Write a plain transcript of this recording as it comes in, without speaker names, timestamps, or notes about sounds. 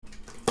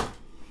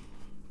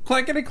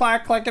Clickety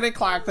clack, clickety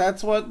clack.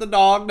 That's what the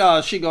dog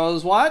does. She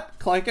goes, what?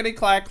 Clickety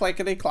clack,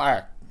 clickety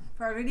clack.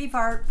 Fartity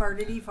fart,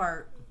 fartity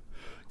fart.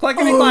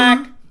 Clickety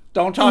clack.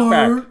 Don't talk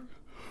back.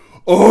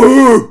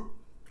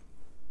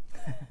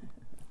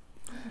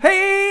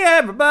 Hey,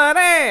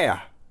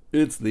 everybody.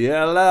 It's the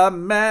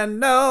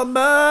Elemental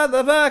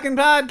Motherfucking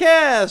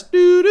Podcast.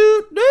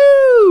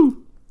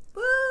 Doo-doo-doo.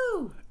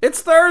 Woo!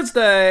 It's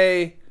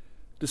Thursday,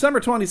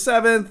 December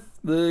 27th.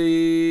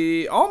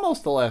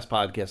 Almost the last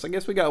podcast. I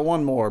guess we got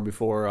one more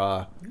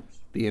before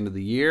the end of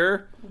the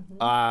year.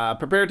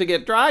 Prepare to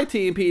get dry,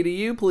 Team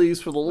PDU,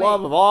 please, for the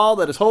love of all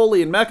that is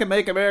holy and Mecca,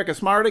 make America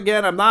smart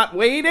again. I'm not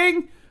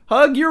waiting.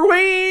 Hug your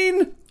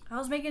ween. I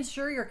was making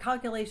sure your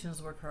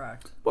calculations were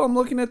correct. Well, I'm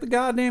looking at the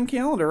goddamn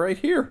calendar right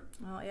here.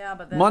 Well, yeah,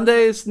 but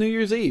Monday is New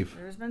Year's Eve.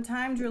 There's been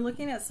times you're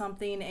looking at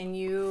something and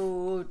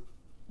you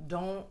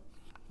don't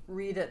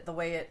read it the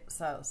way it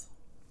says.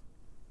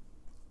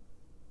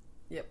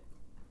 Yep.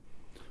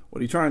 What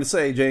are you trying to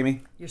say,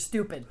 Jamie? You're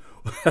stupid.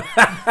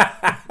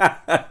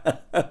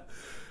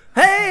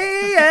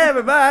 Hey,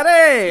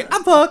 everybody!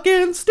 I'm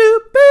fucking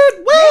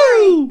stupid!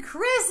 Woo! Merry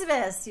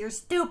Christmas! You're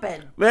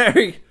stupid.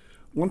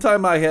 One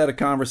time I had a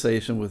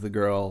conversation with a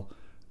girl,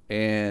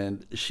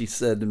 and she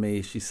said to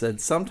me,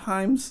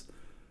 sometimes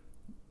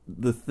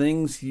the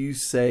things you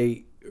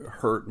say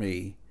hurt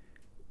me.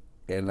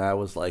 And I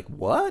was like,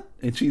 what?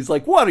 And she's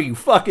like, what, are you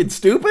fucking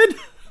stupid?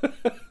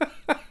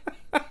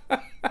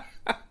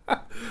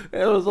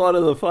 It was one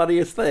of the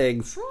funniest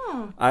things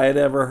I had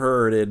ever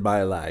heard in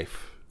my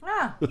life.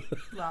 Ah,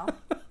 well.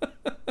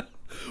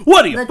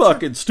 What, are you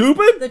fucking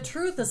stupid? The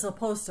truth is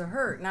supposed to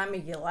hurt, not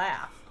make you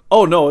laugh.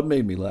 Oh, no, it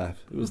made me laugh.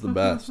 It was the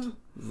best. It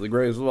was the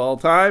greatest of all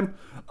time.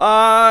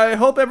 I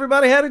hope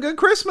everybody had a good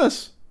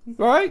Christmas,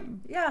 right?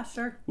 Yeah,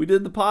 sure. We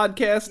did the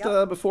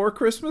podcast before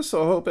Christmas,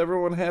 so I hope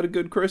everyone had a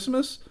good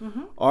Christmas.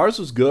 Ours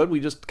was good. We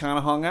just kind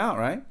of hung out,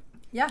 right?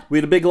 Yeah. We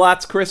had a Big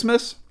Lots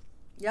Christmas.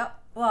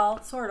 Yep.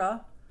 Well, sort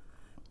of.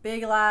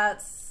 Big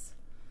Lots,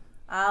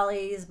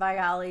 Ollie's, by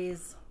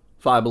Ollie's.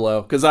 Five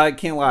Below. Because I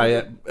can't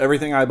lie,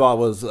 everything I bought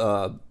was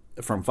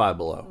from Five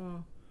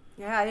Below.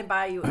 Yeah, I didn't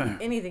buy you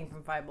anything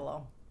from Five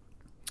Below.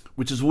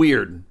 Which is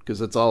weird, because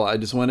that's all. I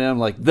just went in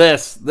like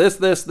this, and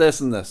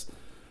this.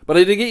 But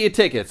I did get you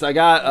tickets. I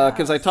got,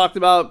 because I talked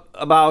about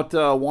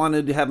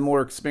wanted to have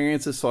more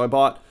experiences, so I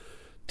bought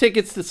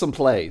tickets to some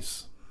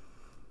plays.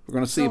 We're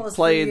going to see so it was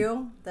play. For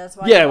you? That's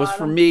why yeah, it was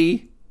for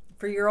me.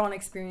 For your own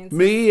experience.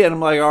 Me, and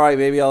I'm like, all right,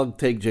 maybe I'll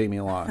take Jamie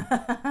along.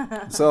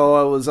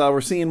 So we're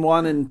seeing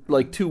one in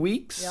like 2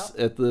 weeks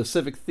at the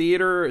Civic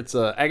Theater. It's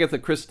Agatha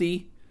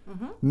Christie.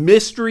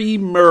 Mystery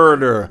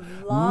Murder.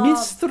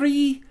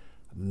 Mystery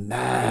Murder.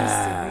 I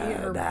used to read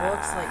her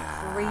books like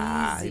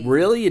crazy.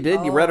 Really? You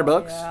did? You read her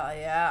books?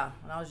 Yeah.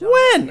 When I was younger,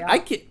 When?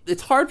 yeah.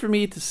 It's hard for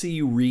me to see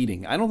you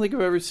reading. I don't think I've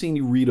ever seen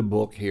you read a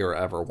book here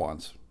ever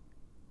once.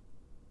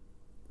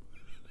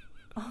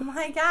 Oh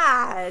my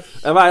gosh.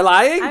 Am I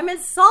lying? I'm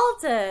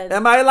insulted.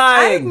 Am I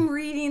lying? I'm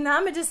reading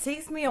them. It just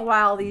takes me a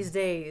while these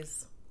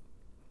days.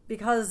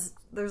 Because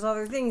there's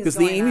other things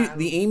going on.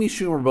 The Amy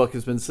Schumer book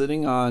has been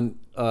sitting on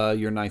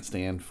your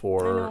nightstand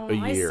for a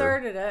year. I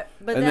started it.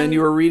 But then you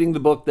were reading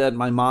the book that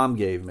my mom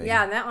gave me.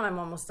 Yeah, and that one I'm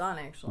almost done,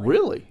 actually.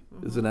 Really?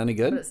 Is it any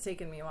good? But it's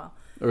taken me a while.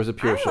 Or is it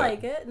pure shit? I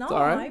like it. No,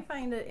 right? I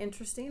find it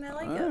interesting. I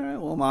like it. All right.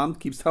 Well, Mom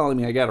keeps telling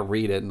me I got to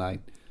read it, and I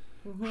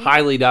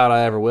highly doubt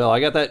I ever will.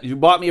 I got that. You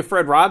bought me a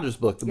Fred Rogers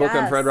book, the book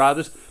on Fred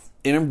Rogers,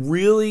 and I'm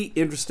really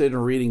interested in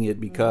reading it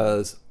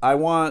because I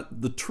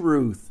want the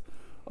truth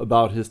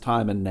about his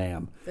time in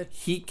Nam.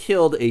 He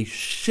killed a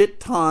shit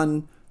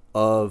ton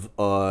of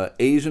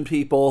Asian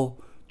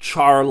people.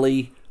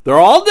 Charlie, they're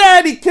all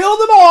dead. He killed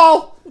them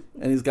all.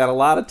 And he's got a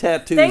lot of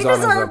tattoos on him. They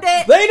deserved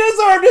it. They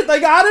deserved it. They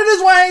got it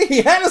his way.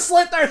 He had to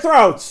slit their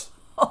throats.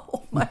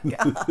 Oh, my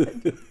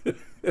God.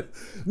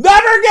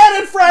 Never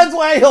get in Fred's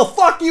way. He'll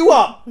fuck you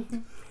up.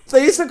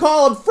 They used to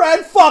call him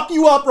Fred Fuck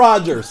You Up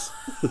Rogers.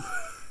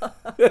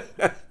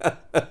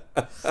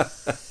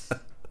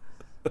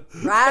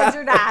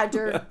 Roger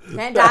Dodger.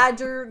 Can't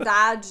Dodger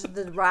dodge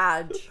the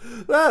Rog.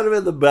 That would have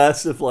been the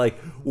best if, like,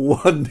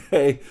 one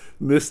day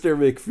Mr.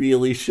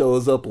 McFeely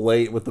shows up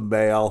late with the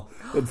mail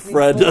and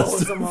Fred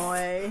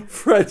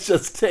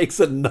just takes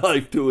a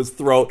knife to his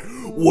throat.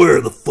 Where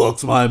the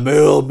fuck's my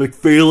mail,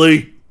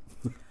 McFeely?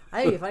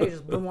 I think if I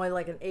just blew away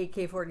like an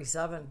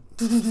AK-47.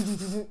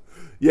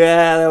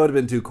 Yeah, that would have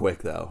been too quick,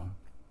 though.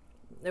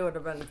 It would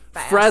have been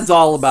fast. Fred's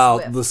all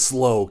about the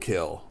slow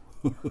kill.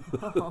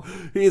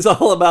 He's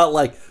all about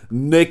like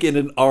nicking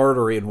an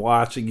artery and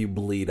watching you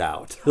bleed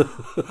out.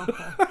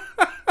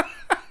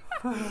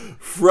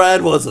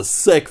 Fred was a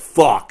sick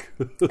fuck.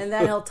 And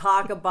then he'll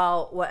talk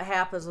about what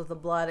happens with the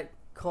blood. It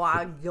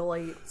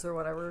coagulates or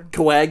whatever.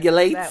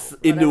 Coagulates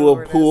into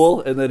a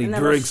pool and then he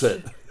drinks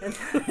it. And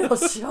then he'll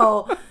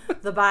show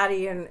the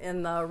body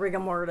in the rigor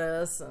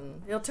mortis,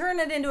 and he'll turn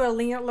it into a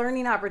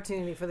learning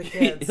opportunity for the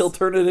kids. He'll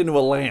turn it into a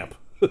lamp.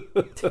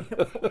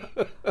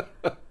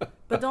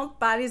 But don't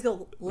bodies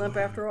go limp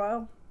after a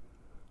while?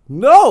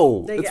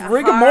 No, They it's get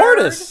rigor hard,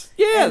 mortis.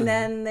 Yeah, and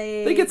then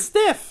they get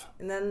stiff.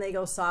 and then they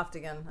go soft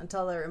again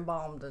until they're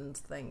embalmed and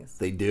things.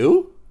 They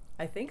do?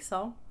 I think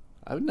so.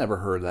 I've never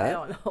heard that. I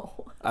don't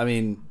know. I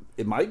mean,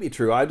 it might be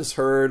true. I just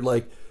heard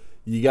like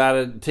you got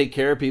to take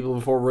care of people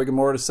before rigor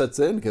mortis sets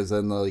in, because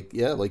then like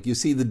you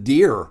see the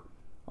deer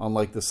on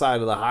like the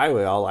side of the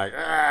highway, all like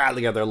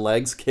they got their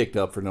legs kicked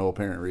up for no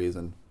apparent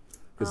reason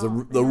because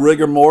the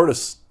rigor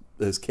mortis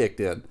is kicked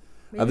in.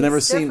 Maybe I've never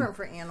it's seen. different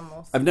for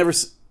animals. I've never.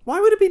 Why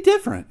would it be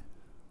different?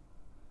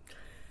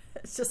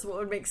 It's just what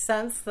would make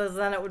sense, because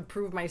then it would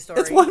prove my story.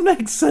 It's what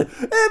makes sense.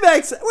 It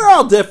makes sense. We're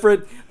all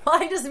different. Well,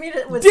 I just mean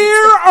it with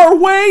Deer are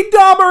way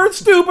dumber and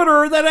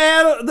stupider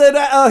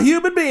than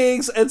human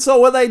beings, and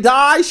so when they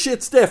die,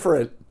 shit's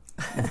different.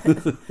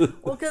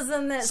 Well, because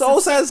then that. So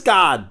says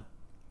God.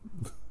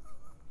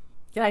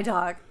 Can I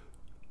talk?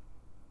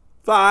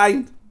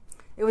 Fine.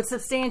 It would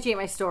substantiate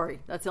my story.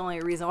 That's the only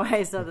reason why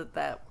I said it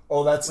that.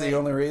 Oh, that's the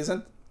only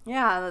reason?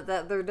 Yeah,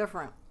 that they're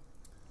different.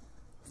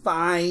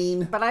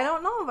 Fine. But I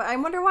don't know. But I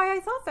wonder why I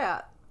thought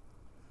that.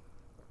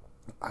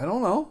 I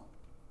don't know.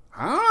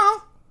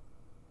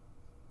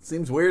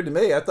 Seems weird to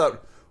me. I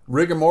thought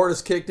rigor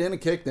mortis kicked in and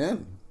kicked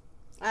in.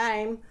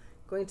 I'm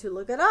going to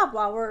look it up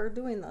while we're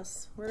doing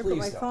this. Where did I put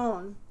my don't.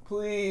 phone?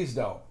 Please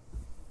don't.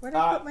 Where did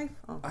I put my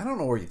phone? I don't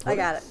know where you put it. I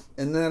got it.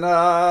 And then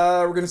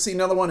we're going to see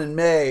another one in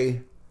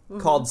May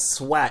called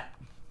Sweat.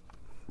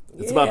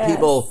 It's about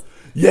people.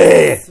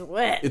 Yeah.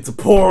 Sweat. It's a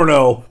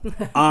porno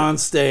on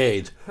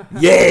stage.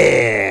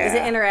 Yeah. Is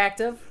it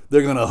interactive?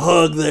 They're going to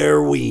hug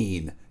their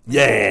ween.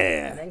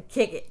 Yeah. And then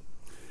kick it.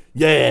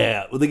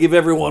 Yeah. Well, they give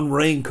everyone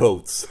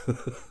raincoats. So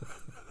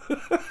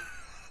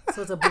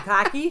it's a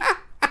bukkake?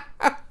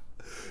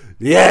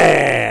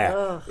 Yeah.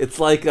 Ugh. It's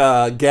like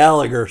a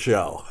Gallagher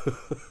show.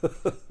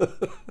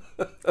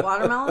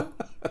 Watermelon?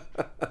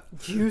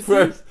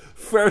 Juicy?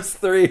 First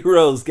 3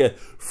 rows get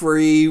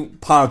free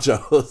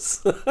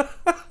ponchos.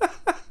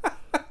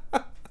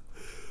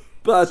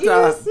 But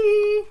Juicy.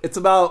 it's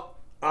about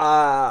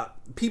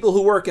people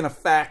who work in a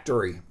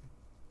factory.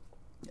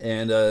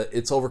 And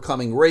it's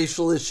overcoming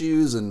racial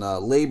issues and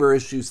labor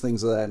issues,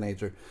 things of that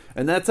nature.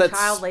 And that's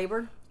Child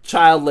labor?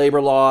 Child labor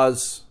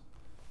laws.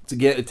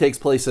 It takes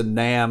place in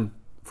Nam.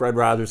 Fred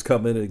Rogers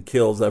comes in and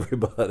kills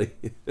everybody.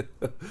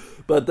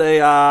 But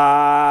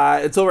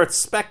it's over at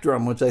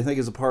Spectrum, which I think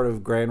is a part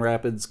of Grand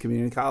Rapids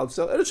Community College.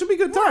 So it should be a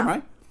good time,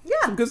 right?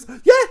 Yeah. It'll be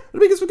good.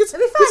 It'll be fun.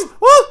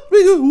 Oh, it'll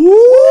be good.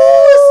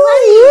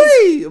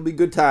 Woo! It'll be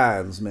good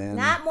times, man.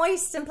 Not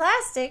moist and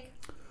plastic,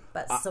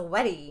 but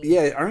sweaty.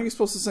 Yeah, aren't you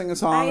supposed to sing a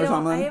song or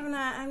something?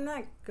 I'm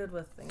not good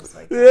with things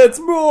like that. It's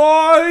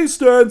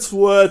moist and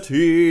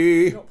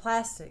sweaty. No,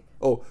 plastic.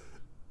 Oh,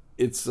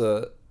 it's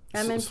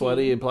MNP.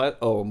 sweaty and plastic.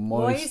 Oh,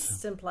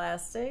 Moist and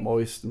plastic.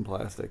 Moist and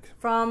plastic.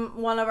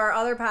 From one of our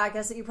other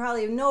podcasts that you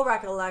probably have no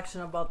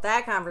recollection about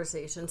that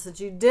conversation, since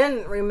you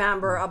didn't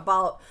remember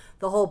about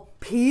the whole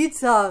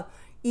pizza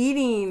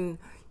eating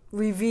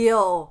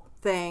reveal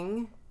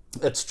thing.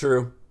 That's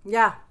true.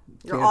 Yeah.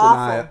 You're Can't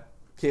awful. deny it.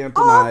 Can't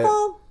deny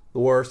Awful. it. The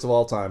worst of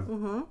all time.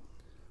 Mm-hmm.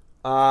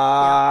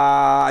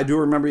 I do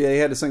remember they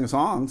had to sing a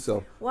song,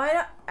 so.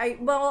 Why? I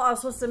was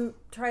supposed to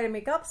try to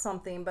make up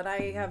something, but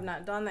I have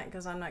not done that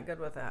because I'm not good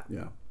with that.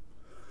 Yeah.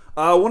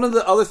 One of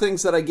the other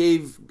things that I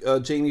gave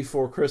Jamie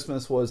for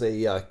Christmas was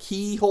a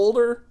key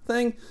holder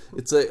thing.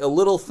 It's a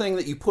little thing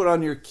that you put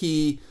on your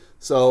key,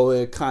 so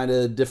it kind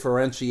of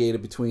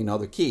differentiated between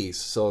other keys.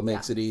 So it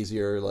makes it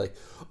easier. Like,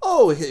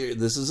 oh, here,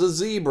 this is a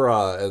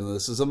zebra, and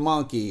this is a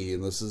monkey,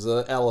 and this is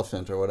an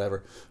elephant, or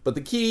whatever. But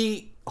the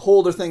key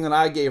holder thing that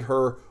I gave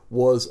her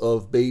was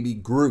of Baby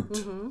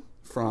Groot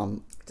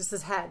from Just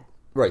his head,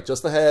 right,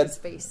 just the head his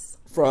face.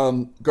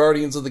 from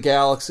Guardians of the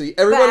Galaxy.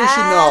 Everybody should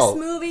know. Best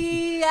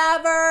movie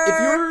ever. If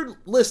you're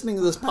listening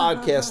to this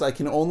podcast, I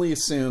can only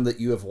assume that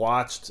you have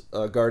watched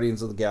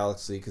Guardians of the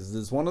Galaxy, because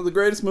it's one of the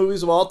greatest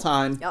movies of all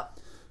time. Yep.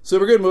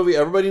 Super good movie.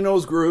 Everybody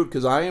knows Groot,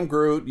 because I am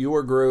Groot, you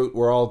are Groot,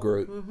 we're all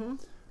Groot. Mm-hmm.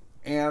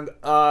 And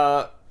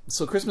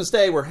so Christmas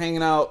Day, we're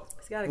hanging out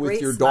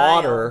with your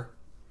daughter,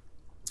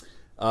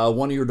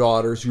 one of your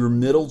daughters, your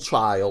middle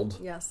child.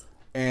 Yes.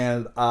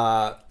 And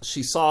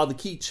she saw the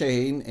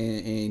keychain,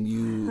 and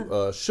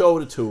you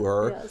showed it to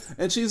her. Yes.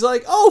 And she's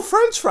like, oh,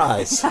 French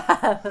fries.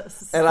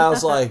 Yes. And I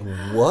was like,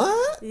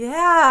 what?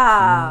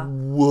 Yeah.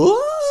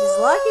 What? She's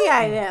lucky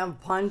I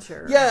didn't punch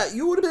her. Yeah,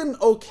 you would have been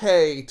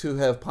okay to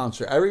have punched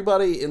her.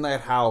 Everybody in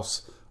that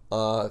house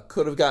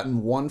could have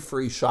gotten one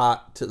free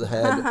shot to the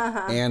head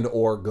and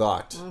or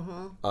gut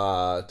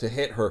to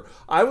hit her.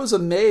 I was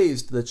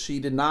amazed that she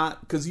did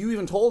not, because you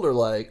even told her,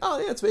 like, oh,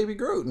 yeah, it's Baby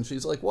Groot. And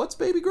she's like, what's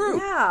Baby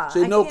Groot? Yeah. She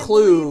had no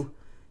clue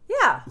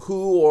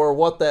who or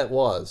what that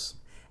was.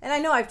 And I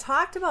know I've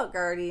talked about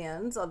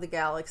Guardians of the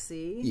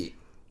Galaxy. Yeah.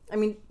 I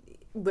mean,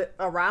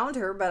 around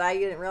her, but I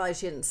didn't realize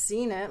she hadn't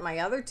seen it. My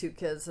other two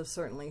kids have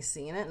certainly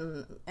seen it,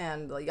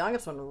 and the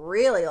youngest one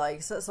really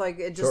likes it. So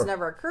it just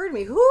never occurred to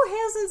me, who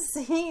hasn't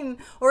seen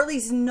or at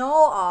least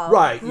know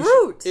of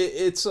Groot?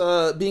 It's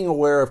being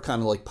aware of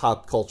kind of like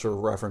pop culture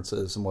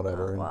references and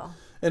whatever. Well.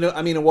 And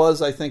I mean, it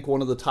was, I think,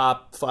 one of the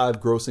top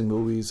 5 grossing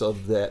movies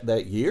of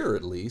that year,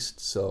 at least.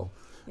 So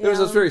it was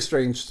just very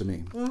strange to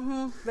me.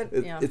 Mm-hmm. But,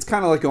 it's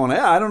kind of like going,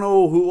 I don't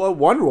know what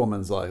Wonder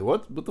Woman's like.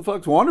 What the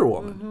fuck's Wonder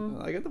Woman?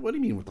 Mm-hmm. What do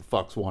you mean, what the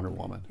fuck's Wonder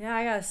Woman? Yeah,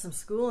 I got some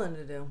schooling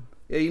to do.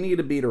 Yeah, you need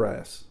to beat her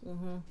ass.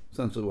 Mm-hmm.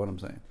 Essentially what I'm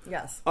saying.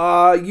 Yes.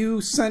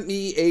 You sent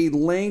me a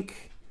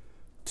link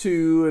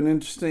to an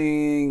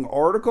interesting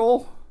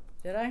article.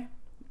 Did I?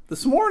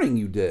 This morning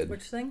you did.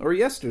 Which thing? Or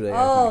yesterday,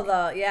 Oh,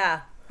 I think.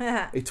 yeah.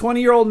 A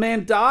 20-year-old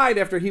man died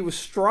after he was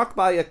struck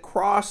by a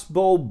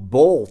crossbow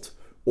bolt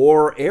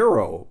or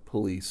arrow,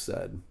 police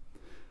said.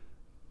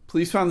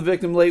 Police found the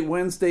victim late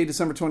Wednesday,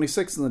 December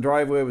 26th, in the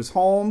driveway of his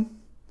home.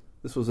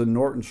 This was in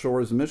Norton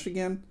Shores,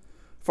 Michigan.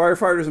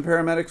 Firefighters and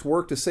paramedics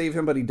worked to save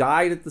him, but he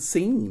died at the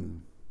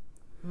scene.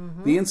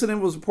 Mm-hmm. The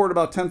incident was reported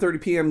about 10:30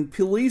 p.m.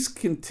 Police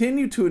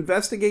continue to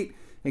investigate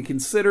and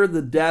consider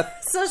the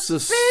death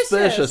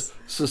suspicious.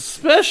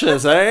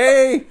 Suspicious,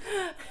 eh?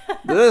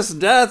 This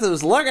death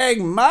is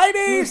looking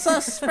mighty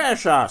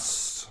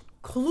suspicious.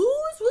 Clues?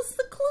 What's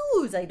the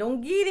clues? I don't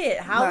get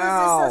it. How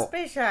is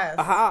this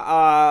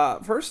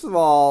suspicious? First of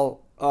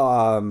all,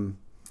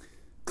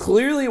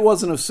 clearly it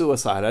wasn't a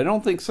suicide. I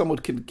don't think someone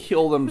could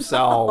kill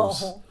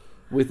themselves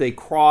with a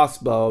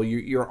crossbow.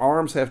 Your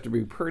arms have to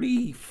be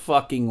pretty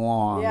fucking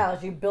long. Yeah,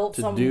 you built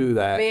to some do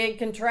that. big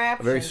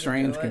contraption. A very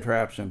strange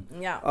contraption.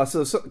 Yeah.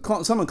 So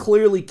someone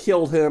clearly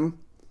killed him.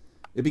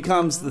 It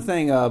becomes the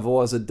thing of,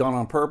 was it done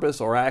on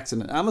purpose or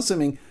accident? I'm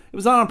assuming it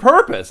was done on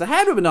purpose. It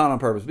had to have been done on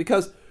purpose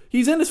because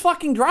he's in his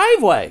fucking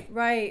driveway.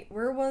 Right.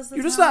 Where was the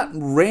You're just not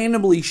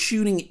randomly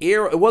shooting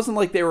arrow. It wasn't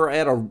like they were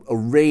at a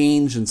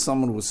range and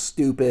someone was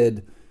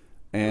stupid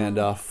and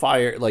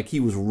fired, like he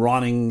was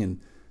running and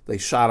they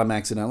shot him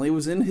accidentally. It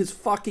was in his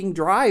fucking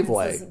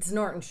driveway. It's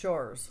Norton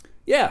Shores.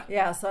 Yeah.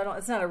 Yeah, so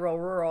it's not a real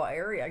rural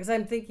area because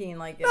I'm thinking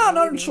like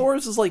Norton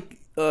Shores is like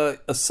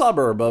a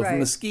suburb of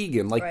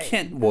Muskegon, like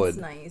Kentwood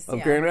nice,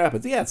 of Grand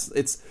Rapids. Yeah,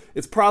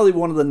 it's probably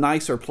one of the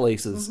nicer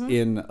places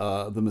in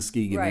the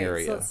Muskegon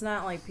area. So it's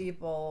not like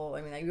people.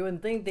 I mean, you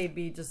wouldn't think they'd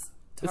be just.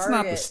 It's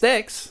not the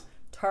sticks.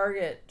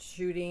 Target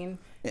shooting,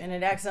 and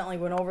it accidentally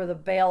went over the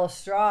bale of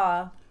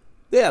straw.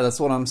 Yeah, that's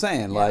what I'm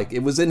saying. Yeah. Like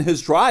it was in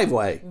his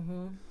driveway.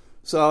 Mm-hmm.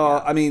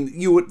 So I mean,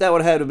 that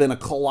would have been a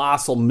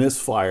colossal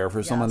misfire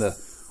for someone to.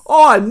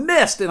 Oh, I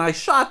missed, and I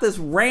shot this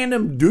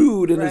random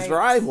dude in his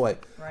driveway.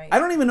 Right. I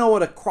don't even know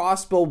what a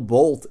crossbow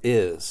bolt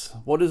is.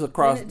 What is a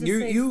crossbow?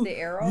 The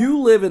arrow? You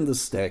live in the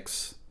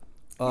sticks.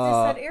 You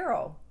just said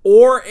arrow.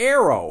 Or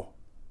arrow.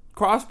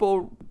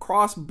 Crossbow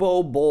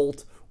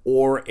bolt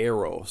or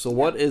arrow. So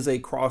what is a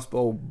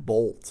crossbow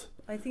bolt?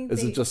 I think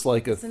is it just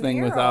like a thing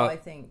arrow, without? I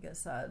think it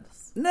said.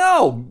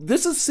 No,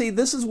 this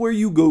is where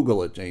you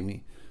Google it,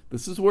 Jamie.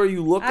 This is where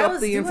you look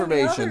up the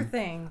information. The other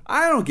thing.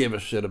 I don't give a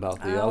shit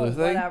about the other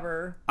thing.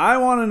 Whatever. I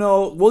want to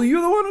know. Well,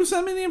 you're the one who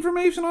sent me the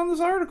information on this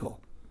article.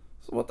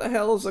 So what the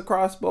hell is a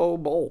crossbow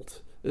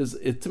bolt?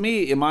 To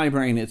me, in my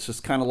brain, it's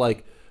just kind of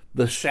like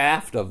the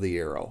shaft of the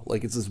arrow.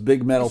 Like it's this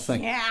big metal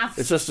thing.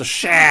 It's just a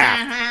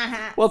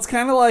shaft. Well, it's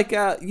kind of like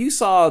you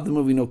saw the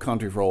movie No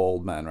Country for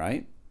Old Men,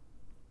 right?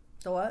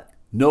 The what?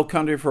 No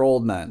Country for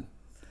Old Men.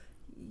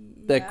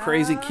 That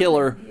crazy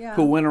killer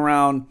who went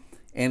around.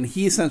 And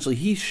he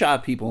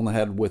shot people in the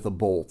head with a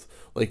bolt,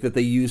 like that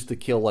they used to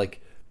kill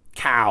like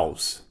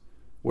cows,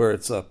 where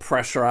it's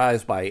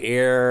pressurized by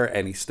air,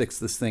 and he sticks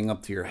this thing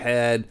up to your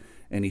head,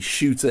 and he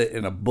shoots it,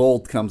 and a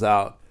bolt comes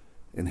out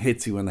and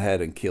hits you in the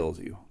head and kills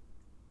you.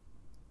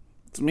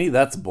 To me,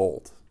 that's a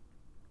bolt.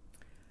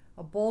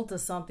 A bolt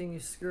is something you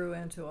screw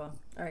into a. All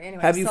right,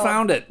 anyway. Have you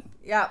found it?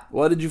 Yeah.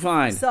 What did you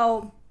find?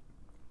 So.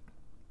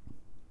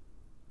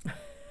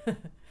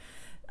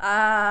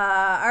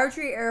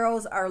 Archery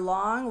arrows are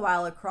long,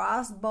 while a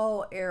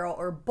crossbow arrow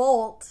or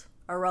bolt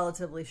are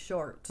relatively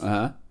short.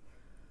 Uh-huh.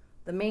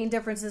 The main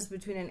differences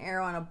between an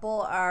arrow and a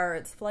bolt are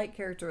its flight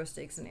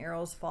characteristics. An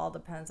arrow's fall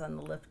depends on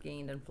the lift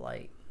gained in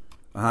flight.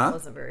 That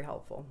wasn't very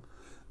helpful.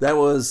 That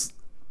was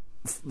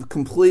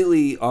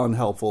completely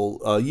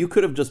unhelpful. You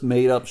could have just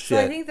made up shit.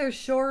 So I think they're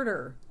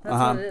shorter. That's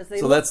what it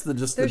is. That's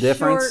the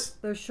difference?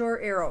 They're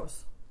short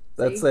arrows.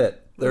 That's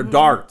it. They're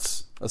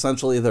darts.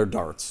 Essentially, they're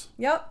darts.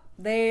 Yep.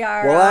 They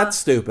are. Well, that's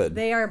stupid.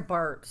 They are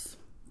Barts.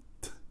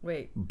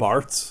 Wait.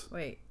 Barts?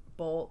 Wait.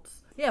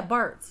 Bolts. Yeah,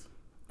 Barts.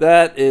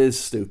 That is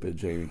stupid,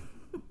 Jamie.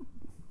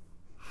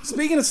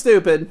 Speaking of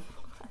stupid.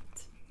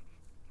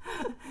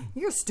 What?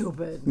 You're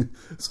stupid.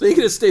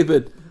 Speaking of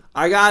stupid,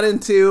 I got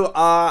into.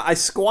 I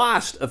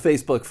squashed a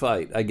Facebook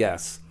fight, I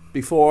guess,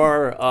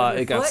 before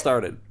it got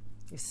started.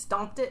 You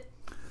stomped it?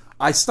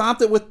 I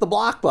stomped it with the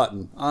block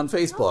button on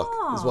Facebook,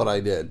 is what I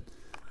did.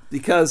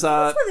 Because.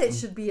 That's what it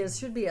should be. It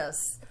should be a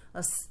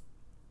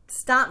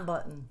stomp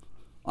button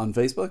on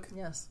Facebook.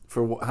 Yes.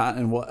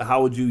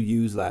 How would you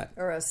use that?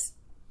 Or a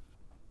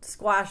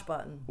squash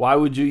button. Why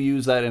would you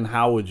use that, and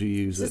how would you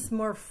use it? It's just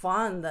more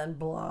fun than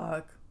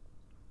block.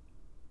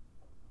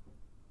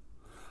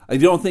 I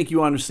don't think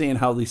you understand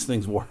how these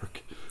things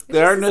work.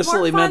 They aren't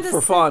necessarily meant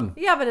for fun.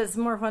 Yeah, but it's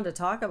more fun to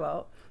talk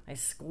about. I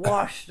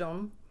squashed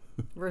them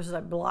versus I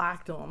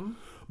blocked them.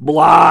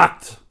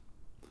 Blocked.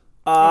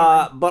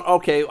 But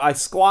okay, I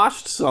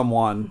squashed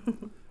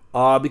someone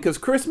because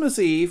Christmas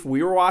Eve,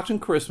 we were watching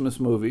Christmas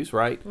movies,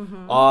 right?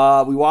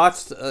 We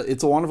watched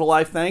It's a Wonderful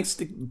Life, thanks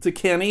to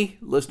Kenny,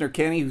 listener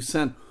Kenny, who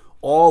sent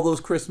all those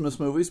Christmas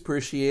movies.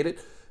 Appreciate it.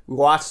 We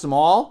watched them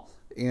all,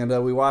 and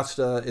we watched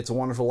It's a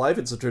Wonderful Life.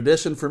 It's a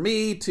tradition for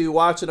me to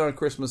watch it on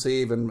Christmas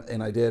Eve,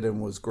 and I did,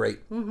 and it was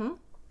great. The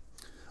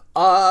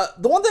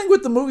one thing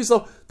with the movies,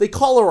 though, they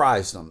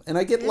colorized them, and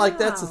I get like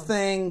that's a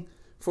thing.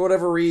 For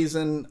whatever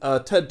reason,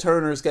 Ted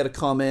Turner's got to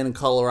come in and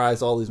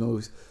colorize all these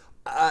movies.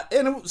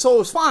 So it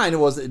was fine.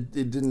 It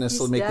didn't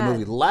necessarily make the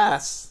movie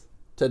last.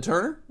 Ted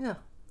Turner? Yeah.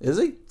 Is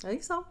he? I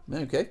think so.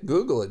 Okay,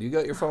 Google it. You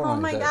got your phone on.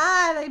 Oh my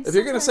God. If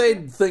you're going to say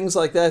things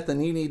like that,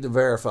 then you need to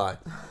verify.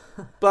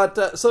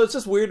 But, so it's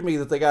just weird to me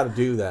that they got to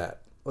do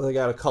that. Or they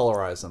got to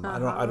colorize them. I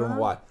don't know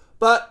why.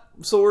 But,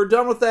 so we're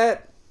done with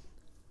that.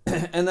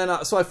 And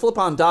then, so I flip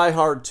on Die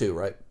Hard 2,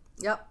 right?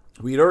 Yep.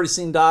 We'd already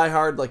seen Die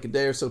Hard like a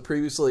day or so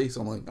previously, so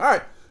I'm like, all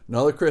right,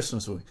 another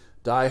Christmas movie,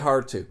 Die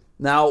Hard 2.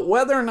 Now,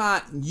 whether or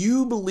not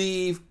you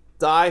believe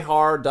Die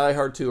Hard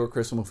 2, or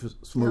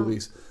Christmas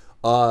movies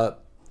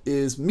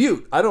is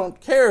mute. I don't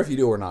care if you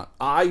do or not.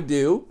 I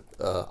do.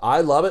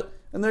 I love it.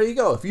 And there you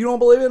go. If you don't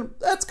believe it,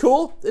 that's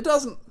cool. It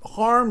doesn't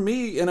harm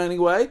me in any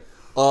way.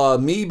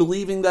 Me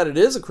believing that it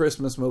is a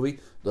Christmas movie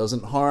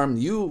doesn't harm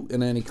you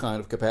in any kind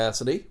of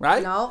capacity,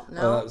 right?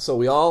 No. So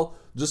we all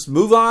just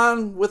move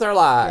on with our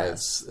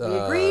lives. Yes. We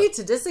agree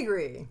to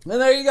disagree.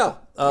 And there you go.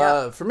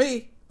 For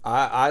me,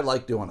 I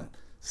like doing it.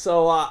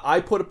 So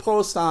I put a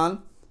post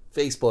on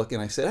Facebook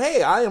and I said,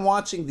 hey, I am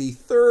watching the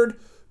third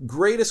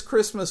greatest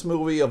Christmas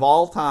movie of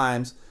all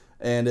times.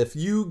 And if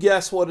you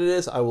guess what it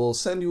is, I will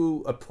send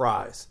you a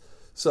prize.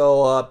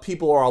 So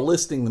people are all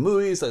listing the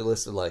movies. They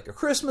listed like A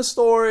Christmas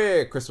Story,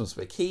 A Christmas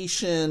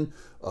Vacation,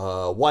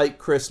 White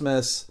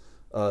Christmas,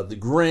 The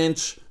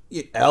Grinch,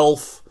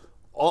 Elf.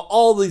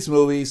 All these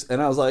movies,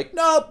 and I was like,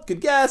 nope,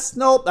 good guess,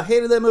 nope, I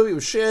hated that movie, it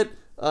was shit,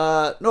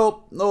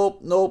 nope.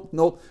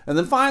 And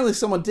then finally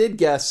someone did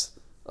guess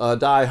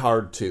Die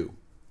Hard 2.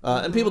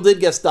 And people did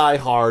guess Die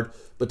Hard,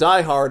 but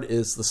Die Hard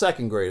is the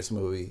second greatest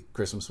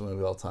Christmas movie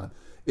of all time.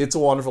 It's a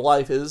Wonderful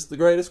Life is the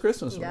greatest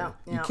Christmas movie. Yeah.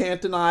 You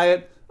can't deny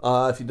it.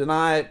 If you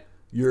deny it,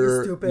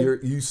 you're stupid.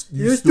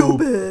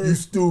 You're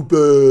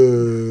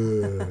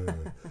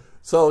stupid.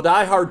 So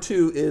Die Hard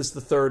 2 is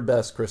the third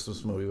best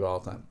Christmas movie of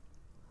all time.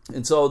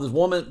 And so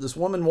this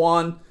woman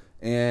won,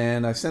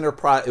 and I sent her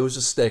prize. It was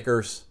just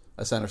stickers.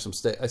 I sent her some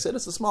stickers. I said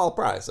it's a small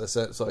prize. I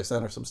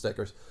sent her some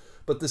stickers.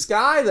 But this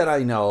guy that I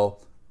know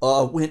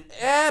went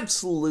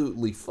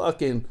absolutely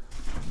fucking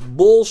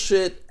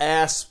bullshit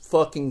ass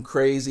fucking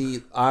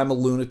crazy. I'm a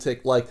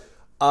lunatic. Like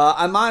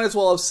I might as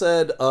well have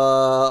said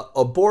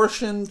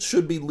abortion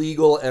should be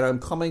legal, and I'm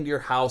coming to your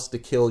house to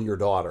kill your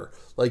daughter.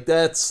 Like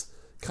that's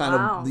kind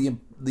of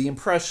the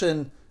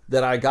impression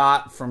that I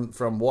got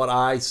from what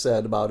I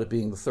said about it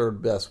being the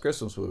third best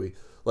Christmas movie.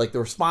 Like the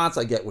response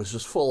I get was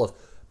just full of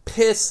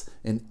piss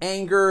and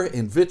anger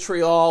and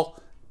vitriol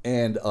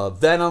and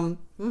venom.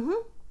 Mm-hmm.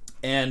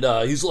 And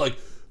he's like,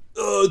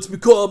 it's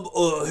become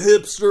a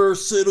hipster,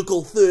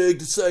 cynical thing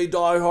to say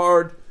Die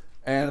Hard.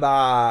 And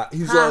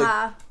he's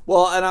like,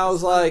 well, and I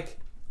was like,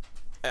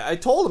 I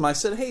told him, I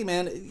said, hey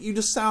man, you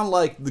just sound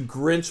like the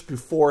Grinch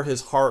before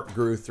his heart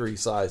grew 3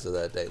 sizes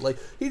that day. Like,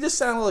 he just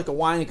sounded like a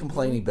whiny,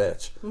 complaining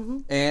bitch. Mm-hmm.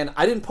 And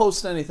I didn't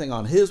post anything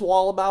on his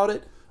wall about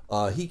it.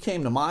 He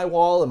came to my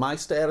wall and my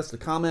status to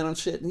comment on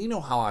shit, and you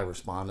know how I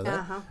respond to that.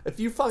 Uh-huh. If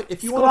you want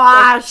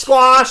to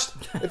squashed,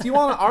 if you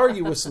want to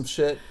argue with some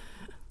shit,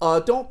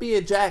 don't be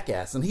a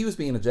jackass. And he was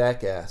being a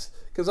jackass.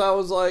 Because I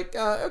was like,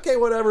 okay,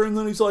 whatever. And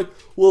then he's like,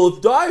 well,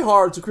 if Die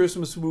Hard's a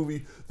Christmas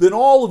movie, then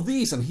all of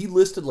these. And he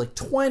listed like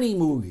 20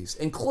 movies.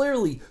 And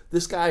clearly,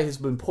 this guy has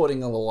been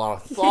putting a lot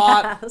of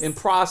thought and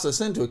process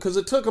into it. Because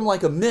it took him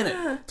like a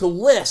minute to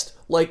list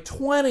like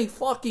 20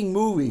 fucking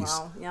movies.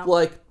 Wow, yep.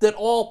 Like, that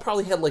all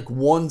probably had like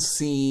one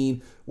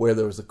scene where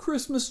there was a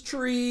Christmas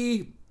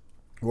tree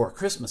or a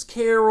Christmas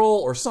Carol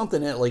or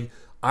something. Like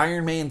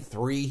Iron Man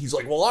 3. He's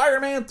like, well,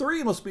 Iron Man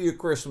 3 must be a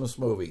Christmas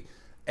movie.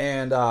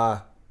 And,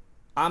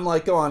 I'm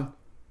like going,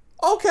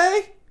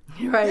 okay,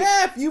 right?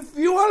 Yeah, if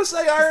you want to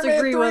say Iron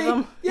Man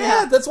 3,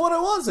 yeah, that's what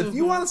it was. If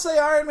you want to say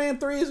Iron Man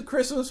 3 is a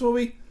Christmas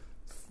movie,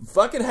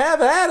 fucking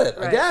have at it.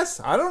 Right. I guess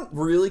I don't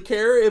really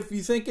care if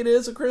you think it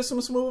is a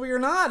Christmas movie or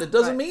not. It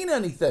doesn't mean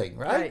anything,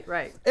 right?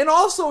 Right. And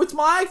also, it's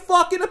my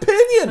fucking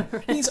opinion.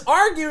 Right. He's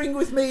arguing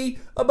with me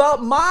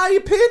about my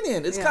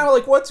opinion. It's kind of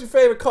like, what's your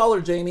favorite color,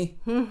 Jamie?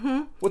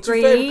 Mm-hmm. What's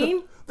your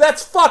favorite?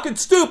 That's fucking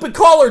stupid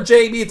color,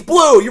 Jamie. It's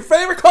blue. Your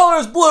favorite color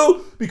is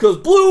blue because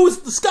blue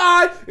is the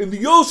sky and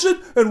the ocean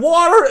and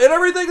water and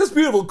everything is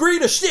beautiful.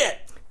 Green is shit.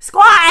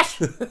 Squash!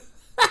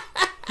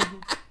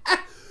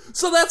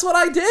 So that's what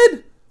I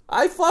did.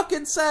 I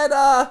fucking said,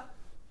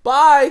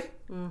 bye.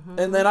 Mm-hmm.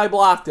 And then I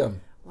blocked him.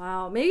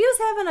 Wow. Maybe he was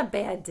having a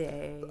bad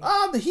day.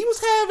 He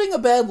was having a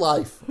bad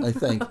life, I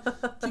think.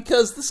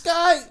 Because this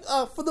guy,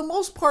 for the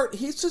most part,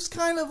 he's just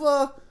kind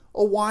of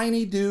a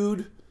whiny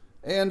dude.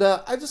 And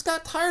I just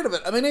got tired of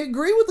it. I mean, I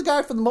agree with the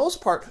guy for the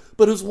most part,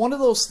 but it was one of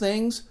those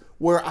things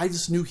where I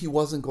just knew he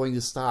wasn't going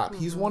to stop.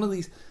 He's one of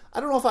these, I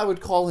don't know if I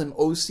would call him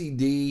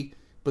OCD,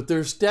 but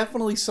there's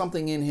definitely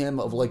something in him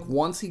of like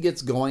once he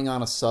gets going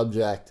on a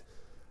subject,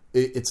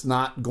 it's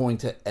not going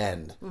to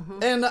end.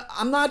 And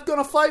I'm not going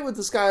to fight with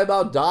this guy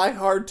about Die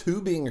Hard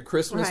 2 being a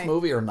Christmas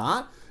movie or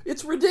not.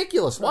 It's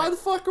ridiculous. Why the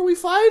fuck are we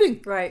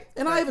fighting? Right.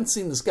 And I haven't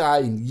seen this guy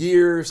in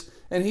years,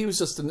 and he was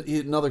just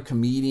another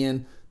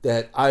comedian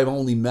that I've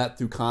only met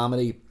through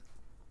comedy.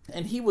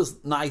 And he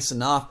was nice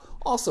enough.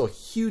 Also a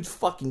huge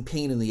fucking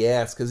pain in the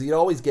ass because he'd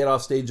always get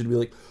off stage and be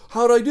like,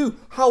 how'd I do?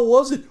 How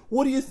was it?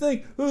 What do you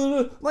think?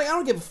 Like, I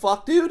don't give a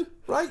fuck, dude.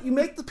 Right? You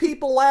make the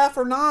people laugh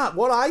or not.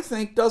 What I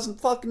think doesn't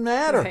fucking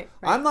matter. Right.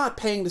 I'm not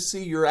paying to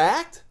see your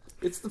act.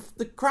 It's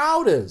the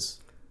crowd is.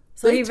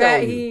 So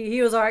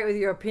he was all right with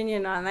your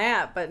opinion on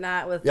that, but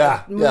not with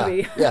the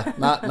movie.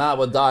 Not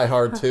with Die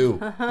Hard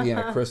 2 being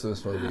a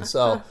Christmas movie.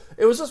 So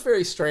it was just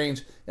very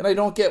strange, and I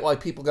don't get why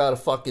people got to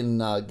fucking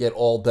get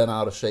all bent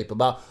out of shape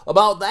about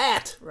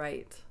that.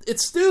 Right.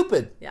 It's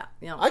stupid. Yeah.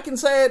 I can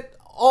say it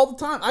all the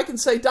time. I can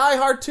say Die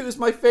Hard 2 is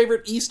my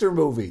favorite Easter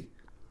movie.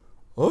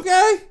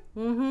 Okay.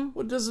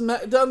 What doesn't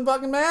it doesn't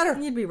fucking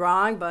matter. You'd be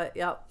wrong, but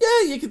yep.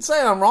 Yeah, you could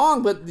say I'm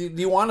wrong, but do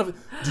you want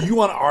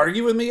to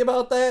argue with me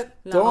about that?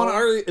 No. Don't want to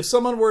argue. If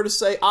someone were to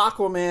say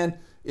Aquaman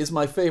is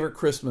my favorite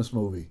Christmas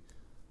movie,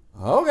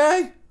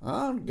 okay,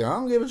 I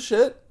don't give a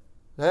shit.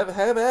 Have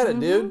at it,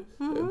 dude.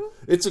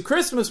 It's a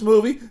Christmas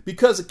movie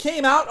because it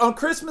came out on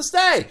Christmas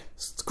Day.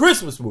 It's a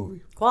Christmas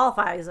movie.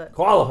 Qualifies it.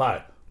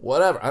 Qualified.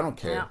 Whatever. I don't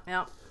care.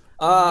 Yeah.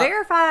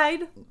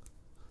 Verified.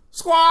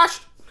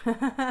 Squashed.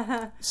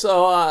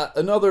 So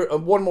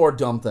one more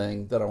dumb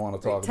thing that I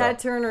want to talk about. Ted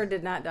Turner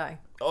did not die.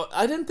 Oh,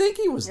 I didn't think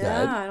he was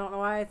dead. Yeah, I don't know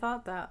why I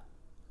thought that.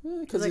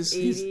 Because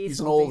like he's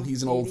an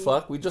old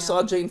fuck. We just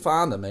saw Jane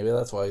Fonda. Maybe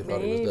that's why he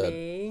thought he was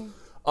dead.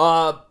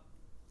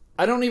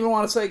 I don't even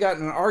want to say I got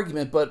in an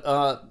argument, but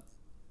I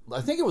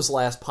think it was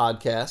last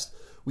podcast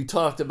we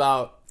talked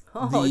about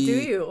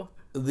the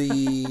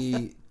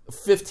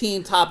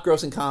 15 top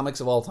grossing comics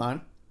of all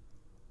time.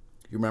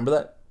 You remember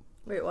that?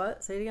 Wait,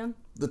 what? Say it again.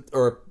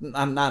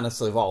 Not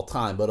necessarily of all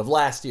time, but of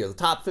last year. The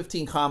top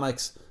 15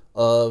 comics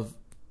of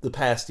the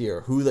past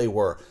year, who they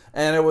were.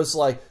 And it was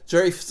like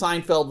Jerry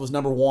Seinfeld was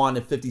number 1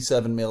 at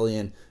 57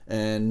 million,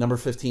 and number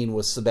 15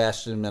 was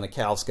Sebastian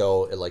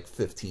Maniscalco at like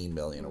 15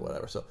 million or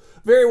whatever. So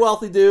very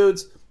wealthy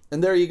dudes,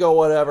 and there you go,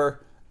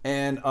 whatever.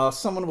 And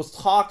someone was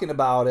talking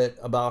about it,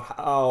 about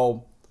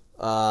how,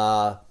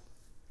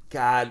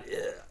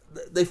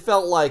 they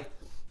felt like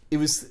it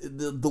was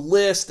the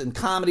list and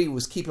comedy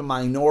was keeping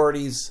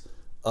minorities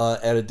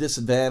at a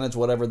disadvantage,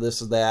 whatever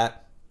this is that.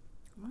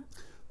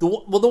 The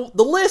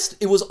list,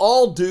 it was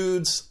all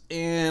dudes,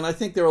 and I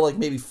think there were like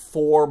maybe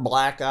 4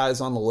 black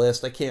guys on the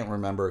list. I can't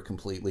remember it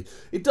completely.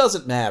 It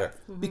doesn't matter,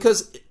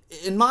 because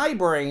in my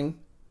brain,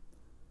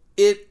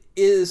 it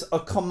is a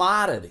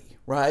commodity,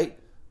 right?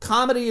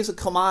 Comedy is a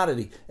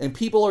commodity, and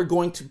people are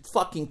going to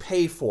fucking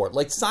pay for it.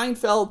 Like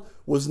Seinfeld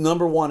was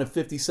number 1 at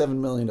 $57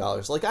 million.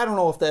 Like, I don't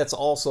know if that's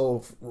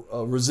also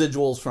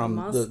residuals from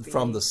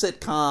the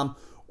sitcom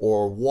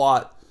or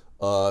what.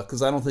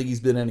 Because I don't think he's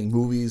been in any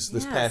movies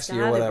this past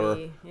year or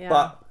whatever. Yeah.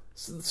 But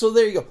so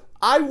there you go.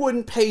 I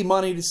wouldn't pay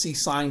money to see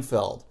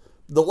Seinfeld.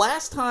 The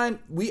last time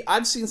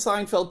I've seen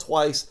Seinfeld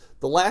twice.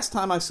 The last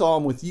time I saw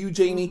him with you,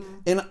 Jamie,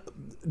 and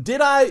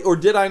did I or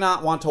did I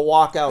not want to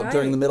walk out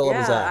during the middle of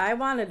his act? I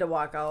wanted to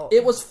walk out.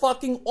 It was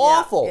fucking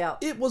awful. Yeah.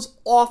 It was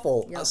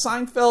awful. Yep.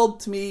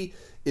 Seinfeld to me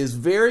is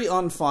very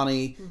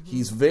unfunny.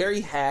 He's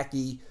very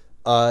hacky.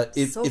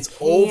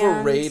 It's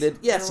overrated.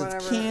 Yes,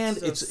 it's canned.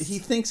 He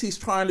thinks he's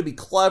trying to be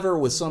clever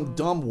with some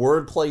dumb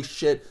wordplay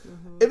shit.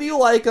 If you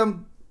like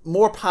him,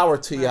 more power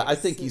to you. I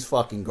think he's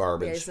fucking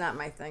garbage. Yeah, it's not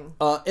my thing.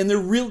 And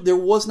there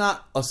was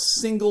not a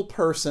single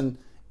person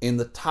in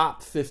the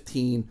top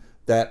 15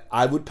 that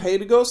I would pay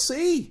to go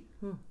see.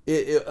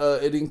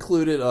 It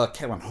included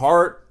Kevin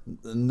Hart.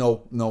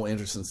 No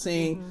interest in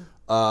seeing.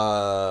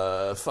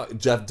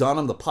 Jeff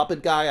Dunham, the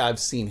puppet guy, I've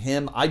seen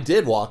him. I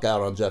did walk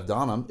out on Jeff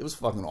Dunham. It was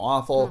fucking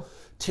awful.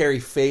 Terry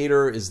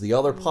Fader is the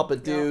other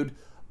puppet dude.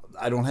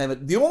 I don't have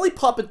it. The only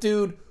puppet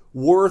dude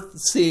worth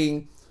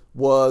seeing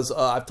was,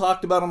 I've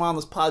talked about him on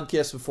this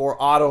podcast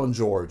before, Otto and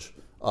George.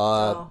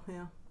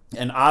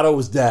 And Otto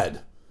was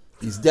dead.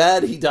 He's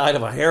dead. He died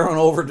of a heroin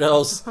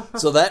overdose.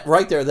 So that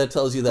right there, that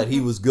tells you that he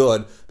was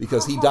good,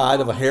 because he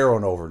died of a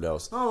heroin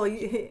overdose. Oh,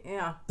 yeah.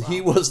 Wow.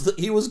 He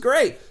was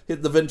great.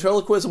 The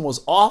ventriloquism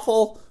was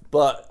awful,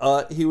 but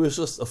he was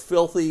just a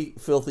filthy,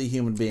 filthy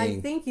human being. I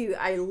think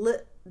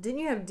didn't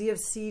you have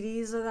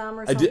CDs of them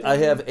or something? I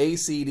have a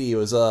CD. It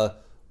was a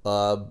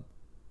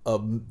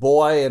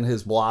boy and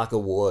his block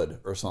of wood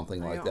or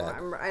something like that.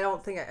 I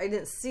don't think I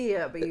didn't see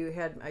it, but you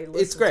had.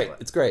 It's great. To it.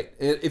 It's great.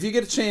 If you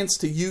get a chance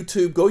to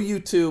go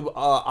YouTube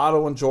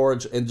Otto and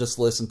George and just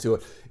listen to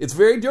it. It's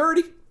very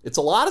dirty. It's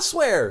a lot of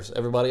swears,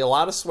 everybody. A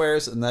lot of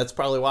swears, and that's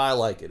probably why I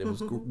like it. It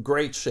was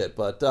great shit.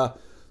 But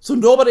so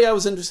nobody I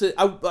was interested.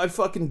 I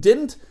fucking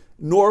didn't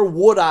nor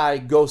would I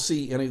go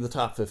see any of the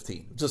top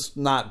 15. Just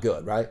not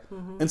good, right?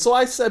 And so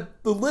I said,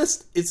 the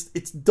list,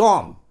 it's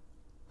dumb.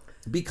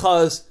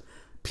 Because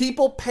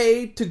people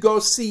pay to go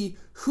see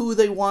who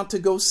they want to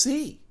go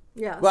see.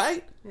 Yeah.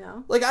 Right?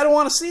 Yeah. Like, I don't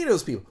want to see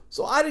those people.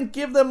 So I didn't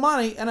give them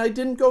money, and I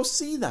didn't go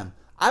see them.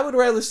 I would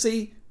rather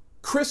see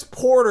Chris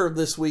Porter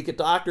this week at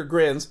Dr.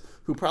 Grins,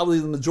 who probably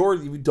the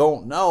majority of you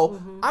don't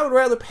know. I would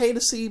rather pay to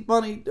see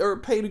money, or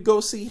pay to go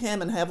see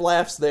him and have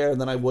laughs there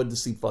than I would to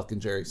see fucking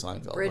Jerry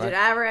Seinfeld. Bridget right?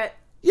 Everett.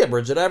 Yeah,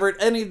 Bridget Everett,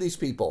 any of these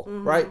people,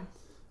 right?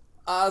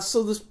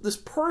 So this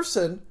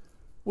person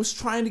was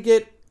trying to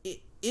get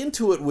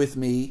into it with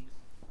me,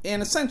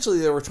 and essentially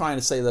they were trying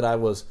to say that I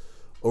was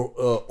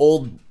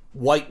old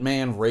white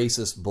man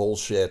racist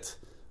bullshit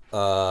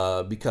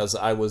because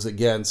I was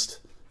against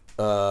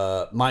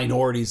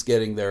minorities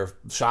getting their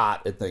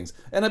shot at things.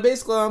 And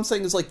basically all I'm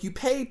saying is, like, you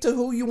pay to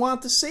who you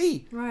want to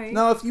see. Right.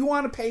 Now, if you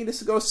want to pay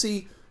to go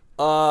see,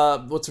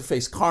 what's her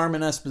face,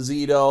 Carmen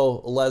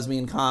Esposito, a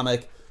lesbian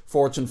comic,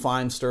 Fortune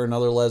Feimster,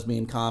 another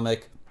lesbian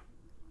comic,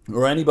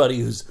 or anybody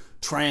who's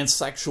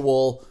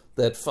transsexual,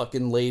 that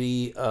fucking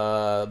lady,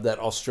 that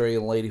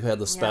Australian lady who had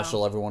the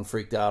special everyone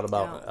freaked out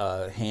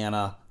about,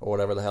 Hannah, or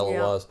whatever the hell it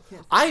was. Yeah.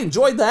 I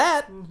enjoyed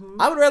that.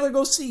 I would rather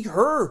go see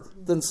her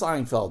than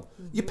Seinfeld.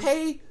 You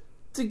pay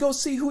to go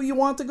see who you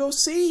want to go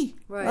see.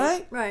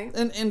 Right?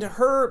 And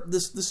her,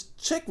 this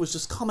chick was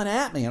just coming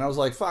at me, and I was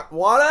like, fuck,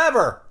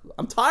 whatever.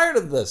 I'm tired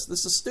of this.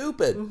 This is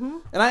stupid.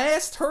 And I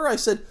asked her, I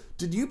said,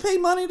 did you pay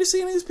money to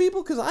see any of these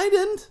people? Because I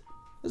didn't.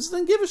 I just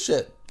didn't give a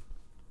shit.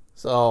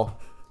 So,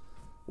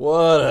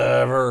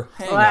 whatever.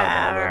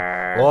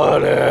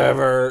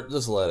 Whatever.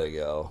 Just let it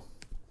go.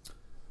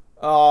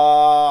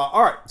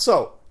 All right.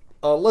 So,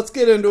 let's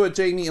get into it,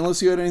 Jamie.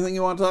 Unless you had anything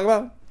you want to talk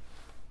about?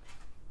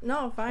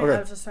 No, fine. Okay. I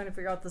was just trying to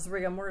figure out this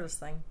rigor mortis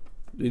thing.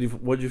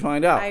 What'd you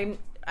find out?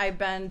 I've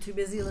been too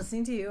busy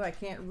listening to you. I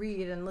can't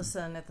read and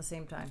listen at the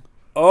same time.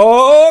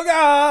 Oh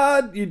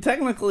God! You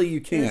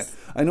can't.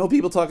 I know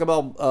people talk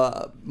about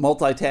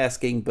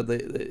multitasking, but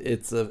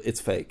it's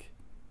fake.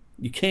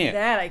 You can't.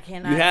 That I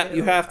cannot.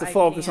 You have to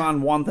focus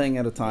on one thing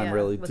at a time,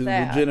 really, to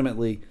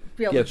legitimately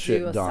be able get to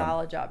shit do a done.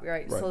 solid job.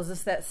 Right. So is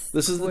this that?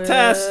 This is the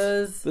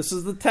test. This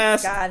is the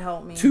test. God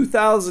help me.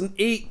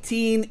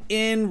 2018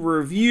 in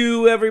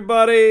review,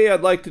 everybody.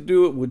 I'd like to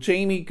do it with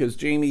Jamie because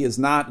Jamie is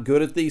not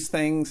good at these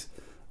things.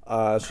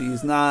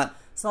 She's not.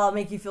 So I'll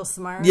make you feel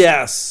smart?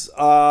 Yes.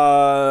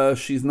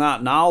 She's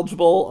not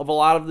knowledgeable of a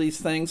lot of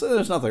these things.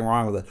 There's nothing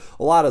wrong with it.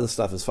 A lot of the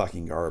stuff is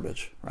fucking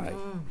garbage, right?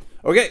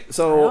 Okay,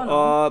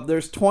 so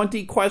there's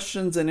 20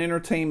 questions in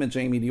entertainment,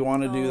 Jamie. Do you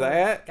want to do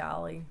that?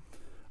 Golly.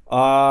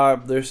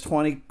 There's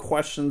 20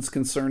 questions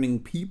concerning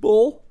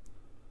people.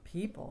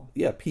 People?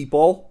 Yeah,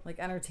 people. Like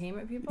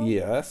entertainment people?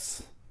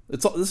 Yes.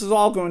 This is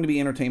all going to be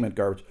entertainment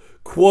garbage.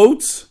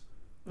 Quotes.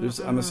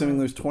 I'm assuming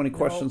there's 20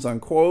 questions on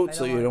quotes,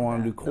 so you don't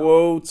want to do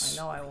quotes.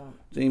 I know I won't.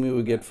 Jamie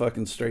would get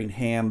fucking straight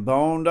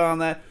ham-boned on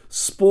that.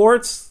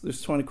 Sports.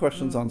 There's 20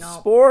 questions on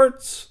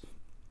sports.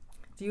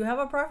 Do you have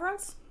a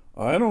preference?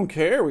 I don't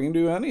care. We can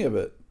do any of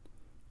it.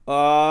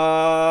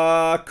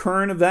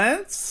 Current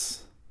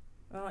events.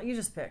 Well, you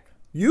just pick.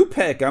 You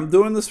pick. I'm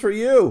doing this for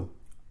you.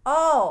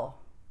 Oh,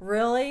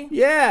 really?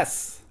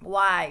 Yes.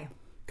 Why?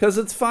 Because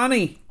it's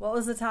funny. What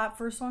was the top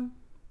first one?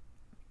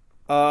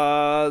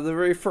 The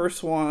very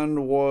first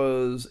one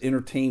was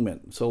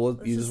entertainment. So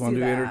you just want to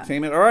do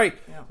entertainment? All right.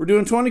 Yeah. We're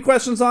doing 20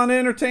 questions on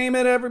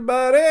entertainment,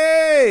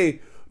 everybody.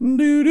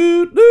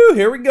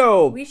 Here we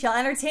go. We shall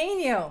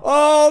entertain you.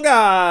 Oh,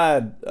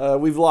 God.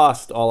 We've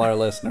lost all our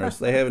listeners.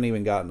 They haven't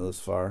even gotten this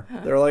far.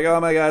 They're like, oh,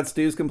 my God,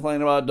 Stu's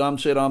complaining about dumb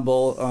shit on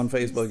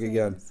Facebook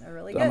again. They're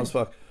really dumb good. As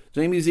fuck.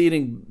 Jamie's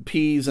eating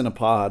peas in a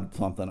pod,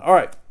 something. All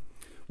right.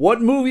 What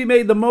movie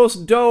made the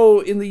most dough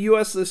in the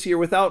U.S. this year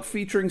without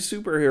featuring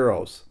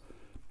superheroes?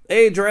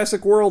 A.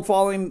 Jurassic World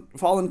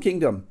Fallen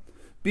Kingdom.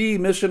 B.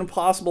 Mission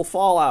Impossible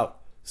Fallout.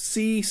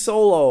 C.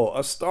 Solo,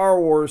 a Star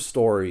Wars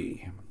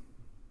story.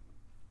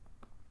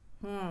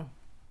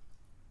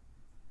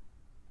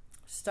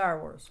 Star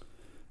Wars.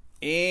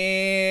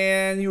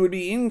 And you would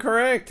be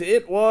incorrect.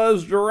 It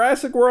was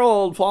Jurassic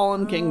World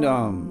Fallen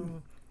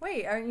Kingdom.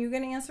 Wait, aren't you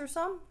going to answer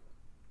some?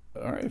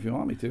 All right, if you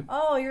want me to.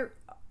 Oh,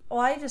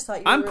 I just thought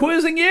you I'm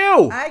quizzing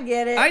you. I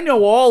get it. I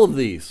know all of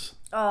these.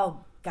 Oh,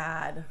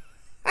 God.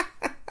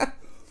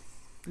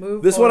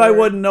 This one I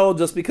wouldn't know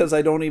just because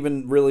I don't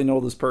even really know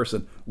this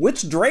person.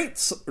 Which Drake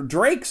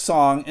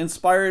song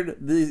inspired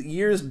the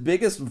year's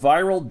biggest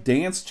viral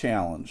dance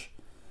challenge?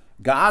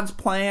 God's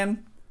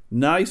Plan,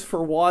 Nice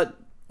for What,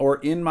 or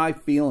In My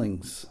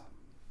Feelings?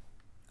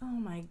 Oh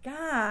my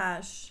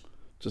gosh.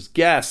 Just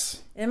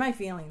guess. In My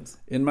Feelings.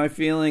 In My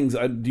Feelings.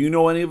 Do you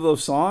know any of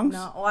those songs?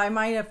 No, I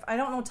might have. I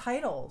don't know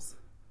titles.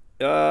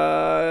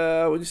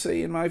 Would you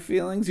say In My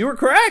Feelings? You were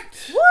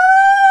correct. Woo!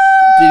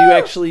 Did you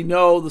actually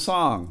know the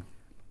song?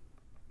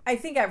 I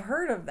think I've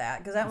heard of that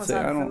because that was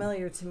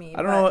unfamiliar to me.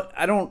 I don't know.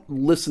 I don't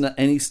listen to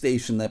any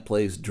station that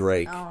plays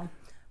Drake. Oh.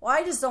 Well,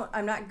 I just don't.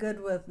 I'm not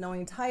good with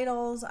knowing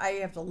titles. I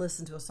have to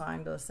listen to a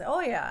song to say,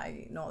 "Oh yeah,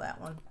 I know that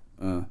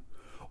one."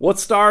 What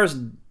stars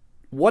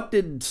What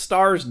did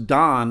stars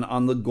don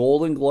on the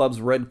Golden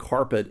Globes red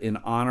carpet in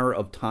honor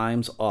of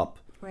Time's Up?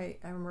 Wait,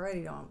 I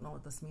already don't know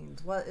what this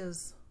means.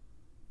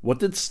 What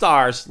did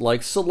stars,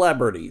 like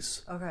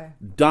celebrities, okay,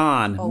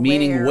 don,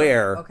 meaning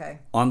wear, okay,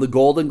 on the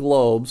Golden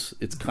Globes?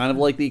 It's kind of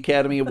like the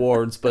Academy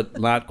Awards, but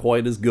not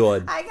quite as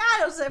good. I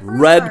got it.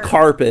 Red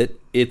carpet.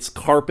 It's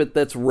carpet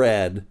that's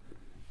red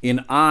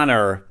in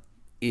honor,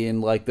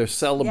 in like they're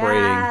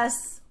celebrating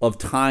of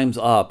Time's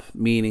Up,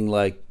 meaning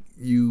like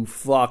you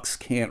fucks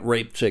can't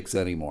rape chicks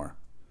anymore.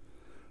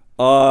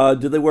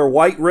 Did they wear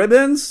white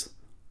ribbons,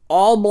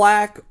 all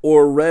black,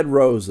 or red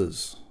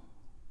roses?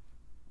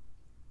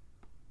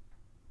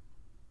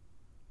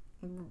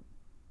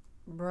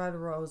 Red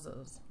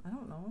roses. I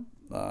don't know.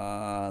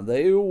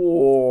 They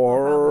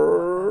wore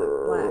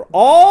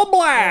all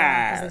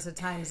black. Because they said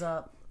time's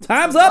up.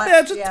 Time's up,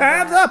 bitch.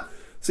 Time's up.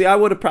 See, I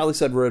would have probably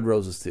said red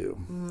roses too.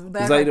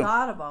 But I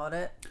thought about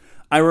it.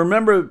 I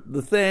remember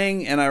the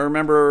thing, and I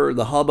remember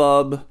the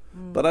hubbub,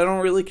 but I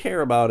don't really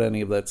care about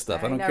any of that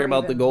stuff. I don't care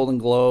about the Golden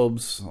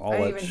Globes, all that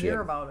shit. I didn't even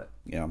hear about it.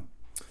 Yeah.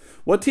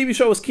 What TV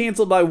show was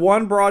canceled by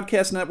one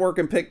broadcast network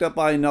and picked up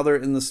by another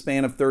in the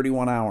span of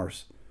 31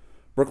 hours?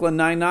 Brooklyn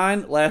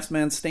Nine-Nine, Last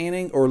Man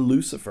Standing, or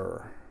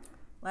Lucifer?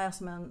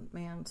 Last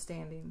Man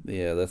Standing.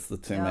 Yeah, that's the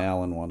Tim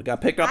Allen one. It got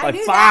picked up by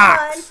Fox.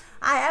 That one.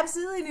 I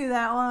absolutely knew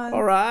that one.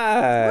 All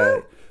right.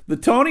 Woo. The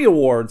Tony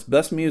Awards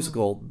Best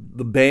Musical,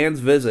 The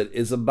Band's Visit,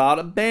 is about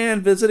a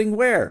band visiting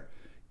where?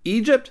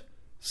 Egypt,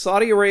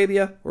 Saudi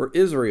Arabia, or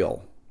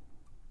Israel?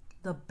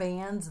 The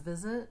Band's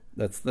Visit?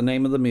 That's the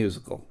name of the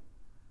musical.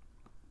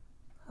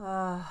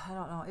 I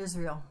don't know.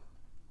 Israel.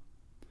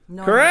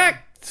 No.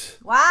 Correct.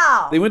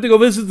 Wow. They went to go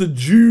visit the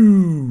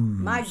Jews.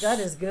 My gut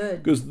is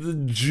good. Because the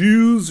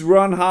Jews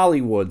run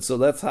Hollywood, so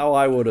that's how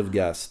I would have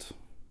guessed.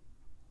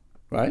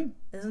 Right?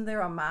 Isn't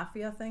there a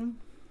mafia thing?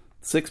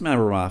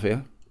 6-member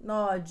mafia.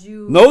 No, a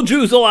Jew. No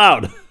Jews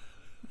allowed.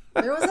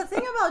 There was a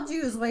thing about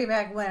Jews way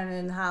back when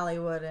in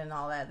Hollywood and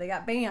all that. They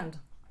got banned.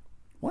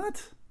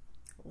 What?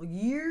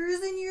 Years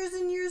and years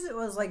and years. It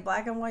was like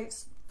black and white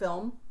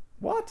film.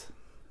 What?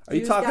 Are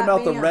you talking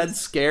about the Red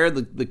Scare,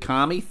 the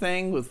commie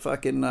thing with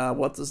fucking,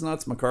 what's his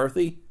nuts,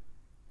 McCarthy?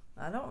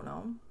 I don't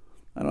know.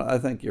 I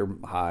think you're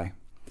high.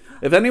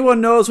 If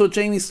anyone knows what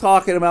Jamie's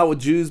talking about with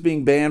Jews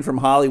being banned from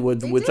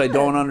Hollywood, which I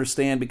don't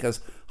understand because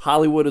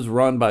Hollywood is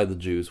run by the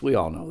Jews. We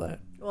all know that.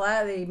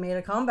 Well, they made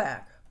a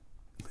comeback.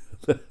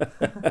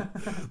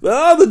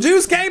 Oh, the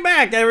Jews came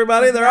back,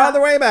 everybody. They're on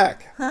their way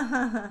back.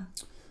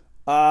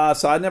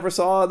 So I never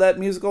saw that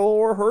musical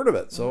or heard of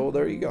it. So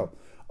there you go.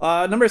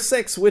 Number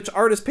 6, which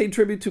artist paid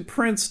tribute to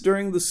Prince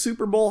during the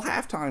Super Bowl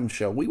halftime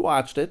show? We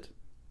watched it.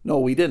 No,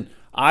 we didn't.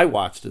 I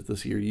watched it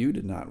this year. You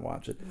did not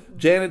watch it.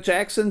 Janet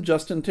Jackson,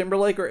 Justin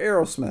Timberlake, or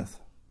Aerosmith?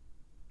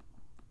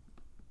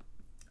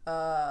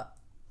 I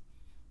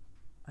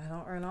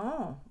don't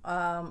know.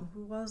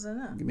 Who was in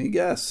it? Give me a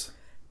guess.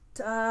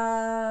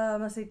 I'm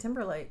going to say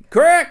Timberlake.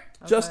 Correct.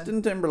 Okay.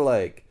 Justin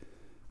Timberlake.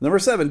 Number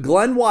 7,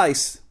 Glenn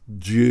Weiss,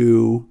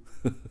 Jew,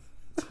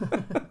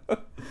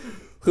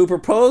 who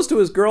proposed to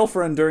his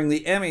girlfriend during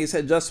the Emmys,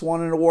 had just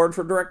won an award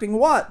for directing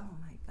what? Oh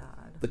my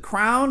God. The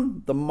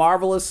Crown, The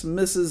Marvelous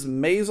Mrs.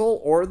 Maisel,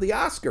 or the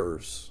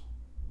Oscars?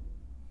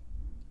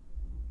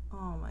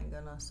 Oh my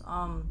goodness.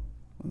 I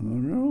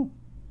don't know.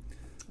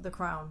 The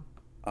Crown.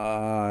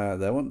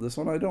 This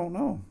one I don't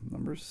know.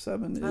 Number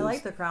 7 is... I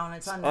like The Crown.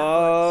 It's on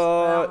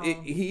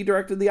Netflix. He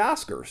directed the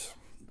Oscars.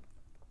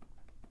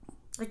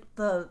 Like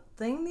the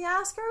thing, the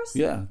Oscars?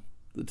 Yeah.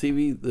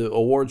 The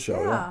award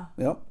show. Yeah.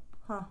 Yep.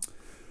 Huh.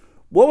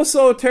 What was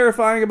so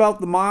terrifying about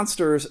the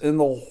monsters in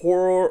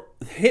the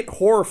hit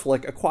horror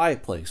flick A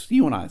Quiet Place?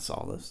 You and I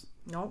saw this.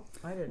 Nope,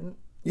 I didn't.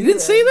 You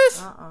didn't see this?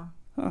 Huh.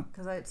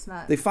 Because it's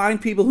not... They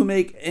find people who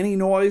make any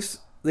noise.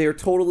 They are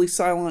totally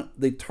silent.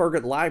 They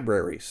target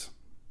libraries.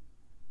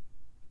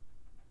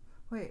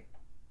 Wait.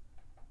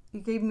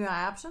 You gave me my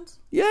options?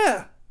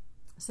 Yeah.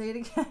 Say it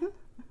again.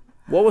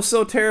 What was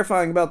so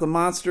terrifying about the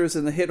monsters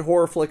in the hit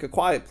horror flick A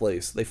Quiet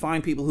Place? They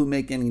find people who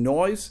make any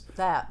noise.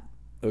 That.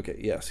 Okay,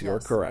 yes, you're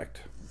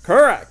correct.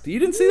 Correct. You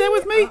didn't see that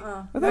with me?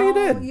 I thought you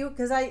did.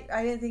 Because I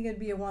didn't think it'd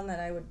be a one that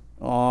I would...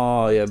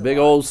 Oh, yeah, big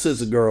old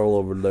sissy girl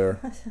over there.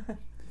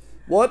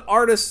 What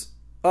artist...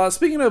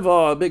 speaking of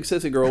big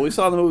sissy girl, we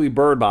saw the movie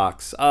Bird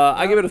Box.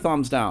 I give it a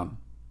thumbs down.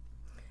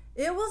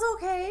 It was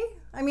okay.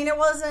 I mean, it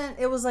wasn't...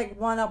 It was like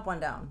one up, one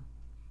down.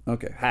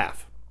 Okay,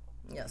 half.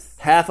 Yes.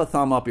 Half a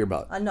thumb up your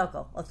butt. A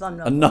knuckle. A thumb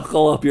knuckle. A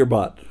knuckle up your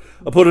butt.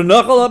 I put a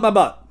knuckle up my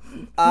butt.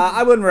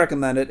 I wouldn't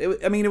recommend it.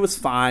 It was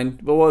fine,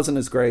 but it wasn't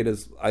as great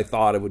as I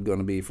thought it was going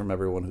to be from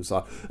everyone who saw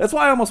it. That's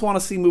why I almost want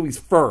to see movies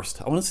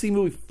first. I want to see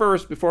movies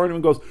first before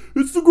anyone goes,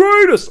 it's the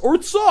greatest, or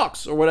it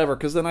sucks, or whatever,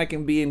 because then I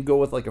can go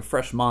with like a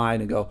fresh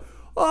mind and go,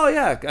 oh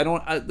yeah,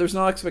 there's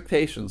no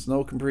expectations,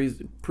 no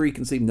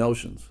preconceived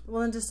notions.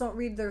 Well, then just don't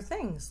read their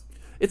things.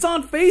 It's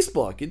on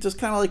Facebook. It just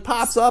kind of like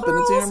pops up and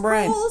it's in your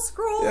brain.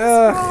 Scroll.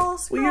 Well,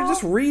 you're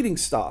just reading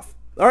stuff.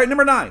 All right,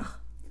 number 9.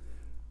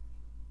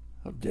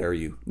 How dare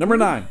you? Number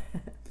 9.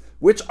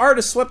 Which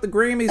artist swept the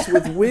Grammys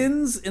with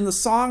wins in the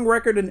Song,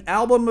 Record, and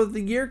Album of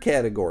the Year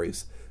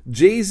categories?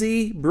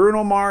 Jay-Z,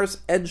 Bruno Mars,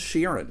 Ed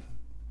Sheeran.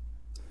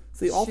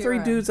 See, all three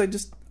dudes, I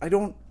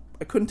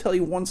couldn't tell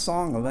you one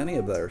song of any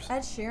of theirs.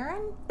 Ed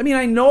Sheeran? I mean,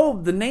 I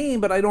know the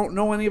name, but I don't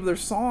know any of their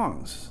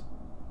songs.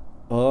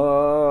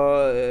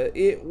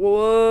 It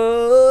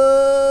was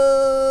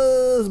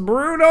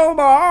Bruno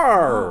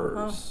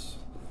Mars.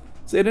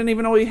 So I didn't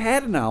even know he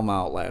had an album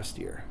out last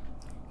year.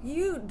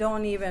 You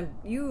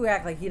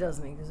act like he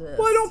doesn't exist.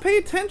 Well, I don't pay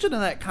attention to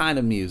that kind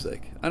of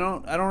music. I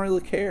don't really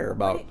care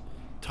about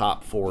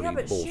top 40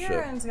 bullshit. bullshit.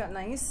 Sheeran's got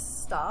nice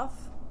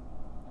stuff.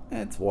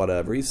 It's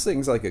whatever. He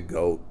sings like a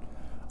goat.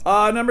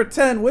 Number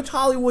 10, which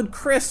Hollywood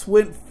Chris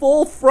went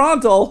full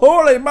frontal,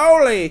 holy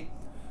moly,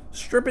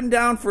 stripping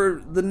down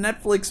for the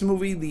Netflix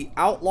movie The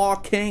Outlaw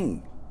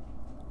King?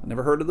 I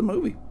never heard of the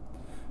movie.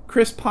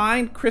 Chris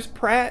Pine, Chris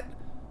Pratt,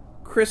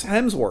 Chris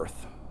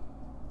Hemsworth.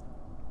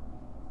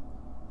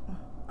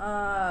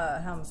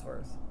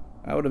 Hemsworth.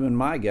 That would have been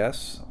my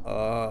guess.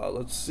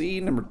 Let's see,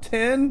 number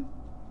 10.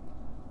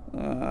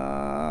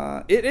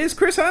 It is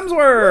Chris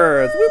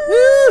Hemsworth. Woo!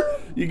 Woo!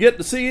 You get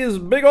to see his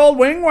big old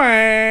wing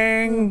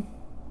wang.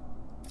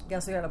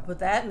 Guess we gotta put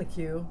that in the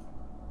queue.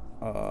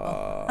 That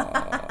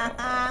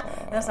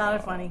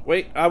sounded funny.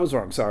 Wait, I was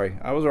wrong. Sorry.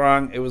 I was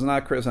wrong. It was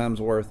not Chris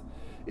Hemsworth.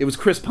 It was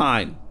Chris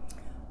Pine.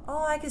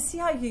 Oh, I could see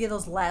how you could get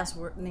those last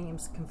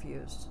names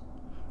confused.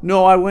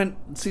 No, I went...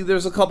 See,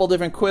 there's a couple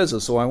different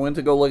quizzes, so I went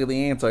to go look at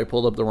the answer. I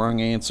pulled up the wrong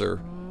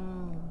answer.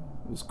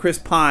 It was Chris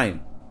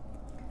Pine.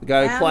 The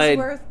guy who played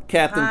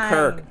Captain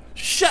Kirk.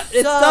 Shut!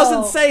 It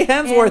doesn't say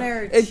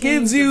Hemsworth. It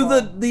gives you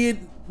the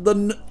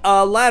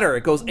letter.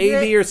 It goes A,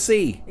 B, or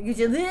C.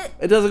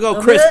 It doesn't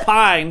go Chris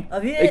Pine.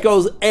 It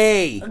goes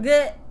A.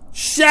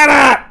 Shut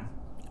up!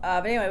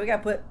 But anyway, we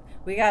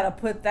gotta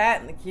put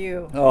that in the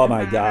queue. Oh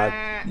my God!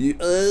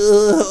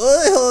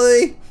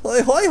 Hoi. All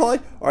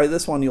right,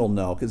 this one you'll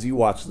know because you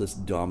watch this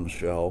dumb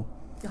show.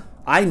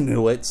 I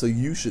knew it, so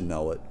you should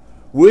know it.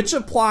 Which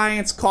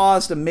appliance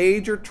caused a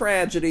major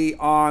tragedy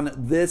on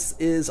This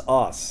Is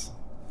Us?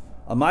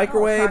 A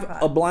microwave,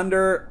 a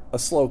blender, a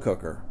slow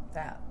cooker.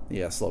 That.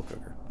 Yeah, slow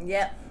cooker.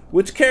 Yep.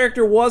 Which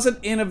character wasn't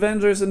in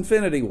Avengers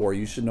Infinity War?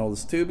 You should know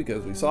this too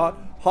because we saw it.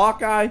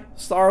 Hawkeye,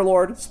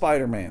 Star-Lord,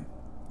 Spider-Man.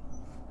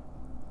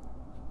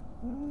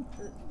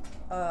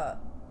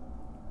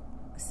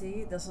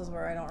 See, this is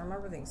where I don't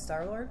remember things.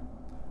 Star-Lord?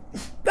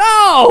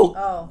 No!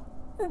 Oh.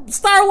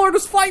 Star-Lord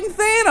was fighting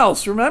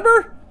Thanos,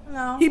 remember?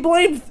 No. He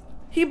blamed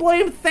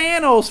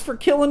Thanos for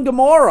killing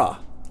Gamora.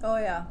 Oh,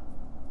 yeah.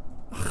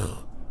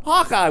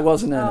 Hawkeye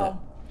wasn't in it.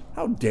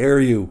 How dare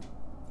you?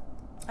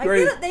 I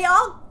get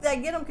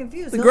them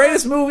confused. The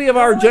greatest movie of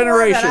our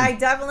generation. That I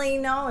definitely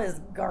know is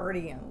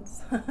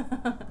Guardians.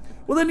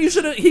 Well, then you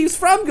should have... He's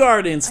from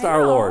Guardians,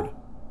 Star-Lord.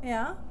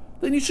 Yeah.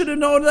 Then you should have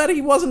known that he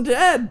wasn't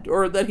dead,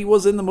 or that he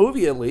was in the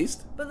movie at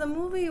least. But the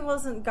movie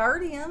wasn't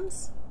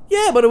Guardians.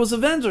 Yeah, but it was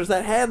Avengers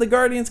that had the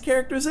Guardians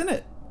characters in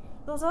it.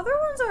 Those other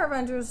ones are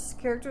Avengers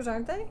characters,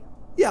 aren't they?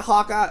 Yeah,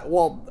 Hawkeye.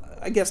 Well,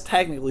 I guess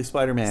technically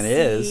Spider-Man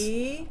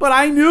is. But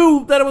I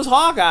knew that it was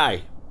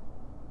Hawkeye.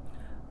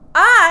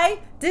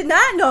 I did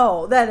not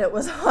know that it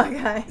was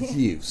Hawkeye.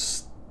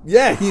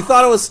 Yeah, you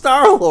thought it was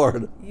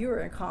Star-Lord. You were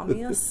going to call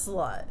me a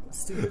slut.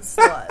 Stupid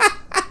slut.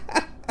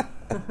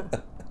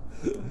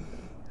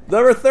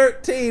 Number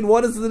 13,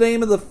 what is the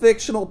name of the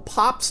fictional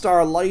pop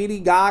star Lady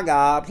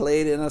Gaga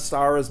played in A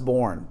Star Is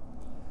Born?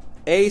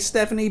 A,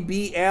 Stephanie,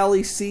 B,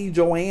 Allie, C,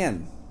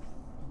 Joanne.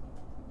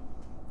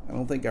 I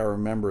don't think I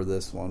remember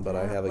this one, but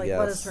I have a guess.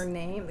 What is her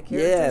name? The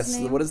character's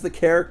name? Yes, what is the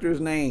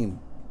character's name?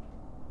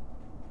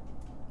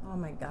 Oh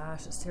my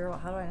gosh, it's terrible.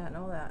 How do I not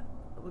know that?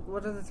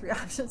 What are the three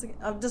options again?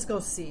 I'll just go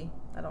C.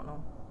 I don't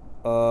know.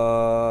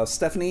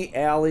 Stephanie,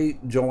 Allie,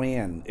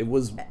 Joanne. It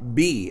was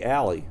B,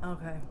 Allie.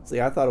 Okay. See,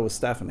 I thought it was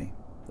Stephanie.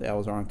 Yeah, I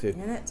was wrong too.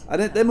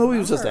 That movie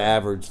was just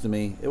average to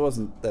me. It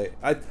wasn't that.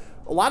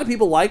 A lot of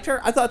people liked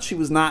her. I thought she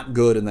was not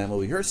good in that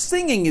movie. Her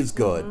singing is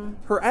good.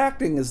 Mm-hmm. Her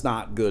acting is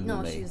not good to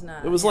me. No, she's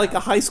not. It was like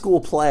a high school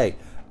play.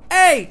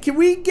 Hey, can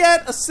we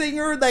get a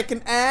singer that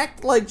can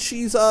act like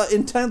she's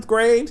in 10th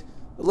grade?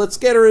 Let's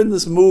get her in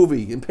this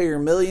movie and pay her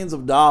millions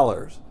of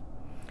dollars.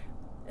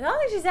 I don't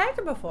think she's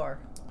acted before.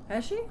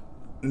 Has she?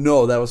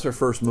 No, that was her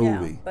first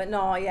movie. Yeah, but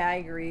no, I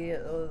agree.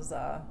 It was...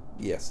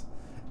 Yes.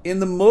 In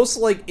the most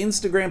liked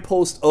Instagram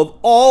post of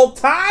all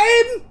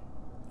time?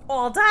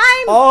 All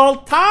time? All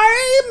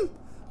time?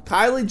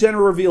 Kylie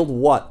Jenner revealed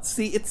what?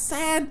 See, it's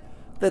sad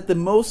that the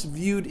most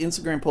viewed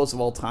Instagram post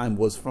of all time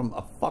was from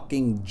a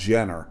fucking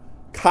Jenner.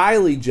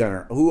 Kylie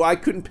Jenner, who I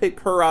couldn't pick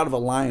her out of a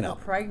lineup.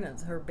 Her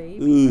pregnant, her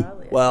baby.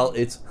 Probably. Well,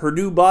 it's her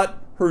new butt,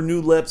 her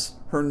new lips,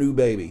 her new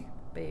baby.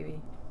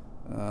 Baby.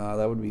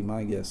 That would be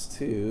my guess,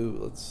 too.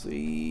 Let's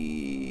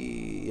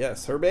see.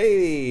 Yes, her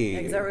baby.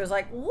 Because everybody was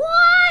like,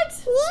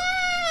 what?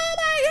 Oh,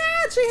 my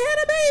God, she had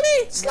a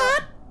baby.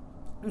 Slut.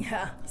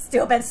 Yeah,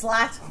 stupid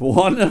slut.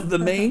 One of the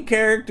main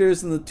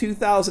characters in the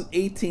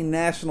 2018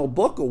 National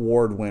Book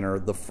Award winner,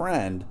 The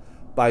Friend,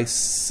 by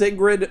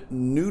Sigrid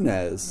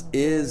Nunez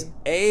is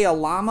A, a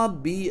llama,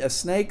 B, a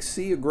snake,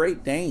 C, a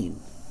Great Dane.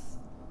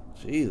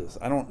 Jesus,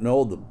 I don't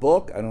know the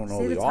book. I don't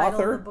know the author.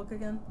 Title of the book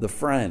again? The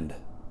Friend.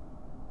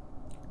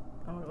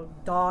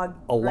 Dog.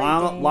 A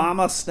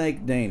llama,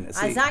 snake, Dane.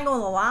 It's not going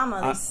the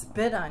llama. They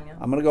spit on you.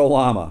 I'm going to go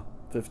llama.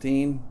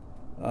 15.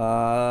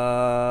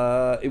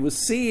 It was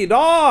C,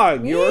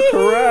 dog. You were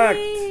correct.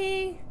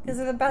 Because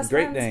they're the best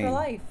friends for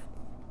life.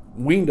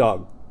 Ween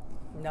dog.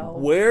 No.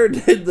 Where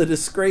did the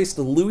disgraced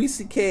Louis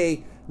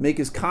C.K. make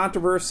his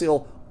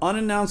controversial,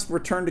 unannounced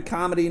return to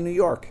comedy in New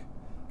York?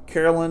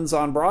 Carolyn's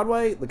on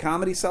Broadway, the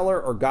Comedy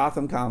Cellar, or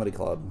Gotham Comedy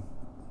Club?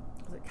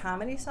 Was it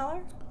Comedy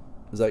Cellar?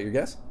 Is that your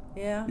guess?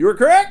 Yeah. You were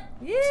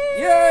correct! Yay!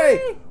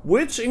 Yay!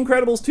 Which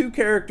Incredibles 2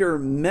 character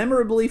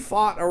memorably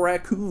fought a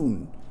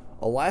raccoon?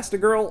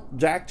 Elastigirl,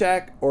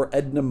 Jack, or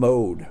Edna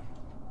Mode?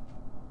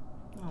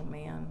 Oh,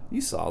 man.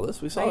 You saw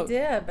this. We saw it. I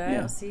did, but I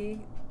don't see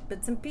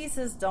bits and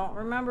pieces. Don't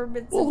remember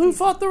bits and pieces. Well, who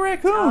fought the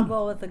raccoon? I'll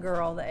go with the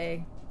girl, the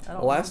A. I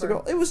don't Elastigirl?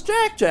 remember. It was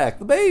Jack,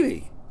 the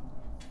baby.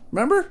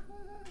 Remember?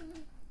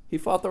 He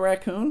fought the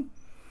raccoon?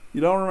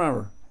 You don't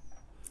remember?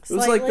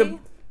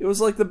 It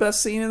was like the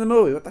best scene in the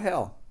movie. What the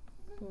hell?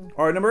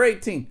 All right, number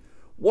 18.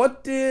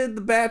 What did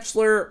The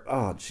Bachelor...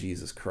 Oh,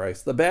 Jesus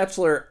Christ. The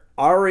Bachelor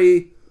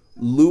Ari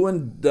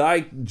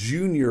Lewandike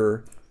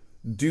Jr.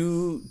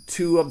 do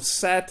to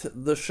upset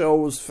the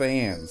show's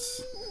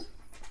fans?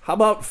 How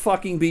about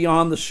fucking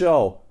Beyond the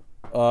Show?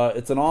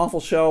 It's an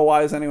awful show.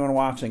 Why is anyone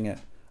watching it?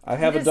 I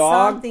have a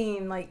dog.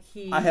 Something like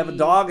I have a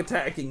dog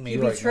attacking me. He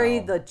right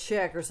betrayed now. the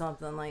chick or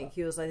something. Like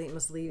he was, I think,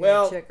 misleading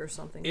the chick or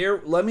something.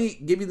 Here, let me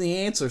give you the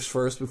answers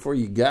first before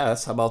you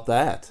guess. How about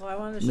that? Well, I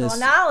wanted to show how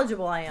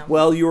knowledgeable I am.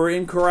 Well, you were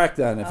incorrect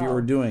then if you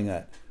were doing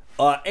that.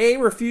 A,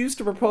 refused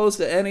to propose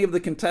to any of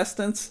the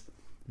contestants.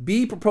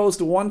 B, proposed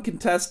to one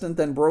contestant,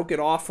 then broke it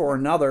off for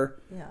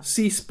another. Yeah.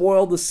 C,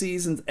 spoiled the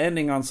season's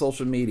ending on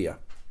social media.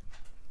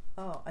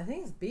 Oh, I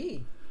think it's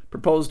B.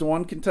 Proposed to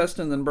one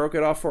contestant, then broke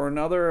it off for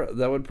another.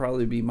 That would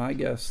probably be my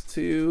guess,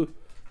 too.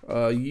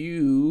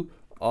 You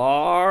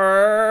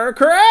are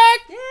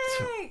correct!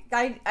 Yay!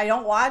 I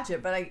don't watch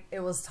it, but it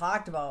was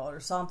talked about or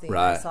something.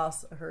 Right. I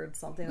heard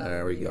something on There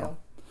the we video. go.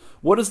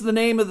 What is the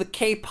name of the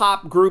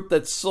K-pop group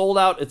that sold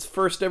out its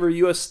first ever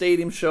U.S.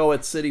 stadium show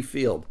at Citi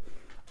Field?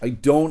 I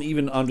don't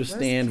even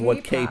understand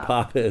what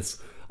K-pop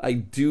is. I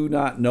do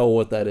not know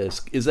what that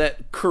is. Is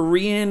that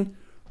Korean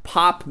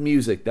pop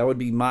music? That would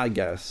be my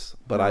guess,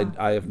 but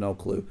I have no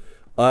clue.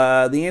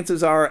 The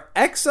answers are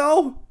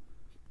EXO,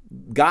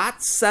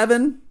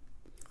 GOT7,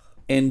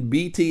 and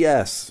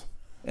BTS.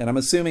 And I'm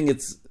assuming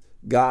it's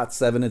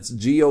GOT7. It's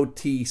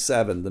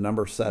GOT7, the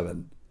number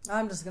 7.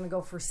 I'm just going to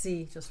go for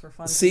C, just for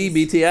fun. C,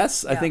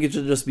 BTS? Yeah. I think it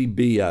should just be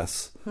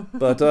BS.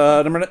 But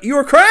you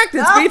were correct.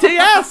 It's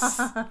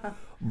BTS.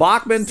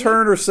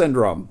 Bachman-Turner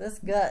syndrome. This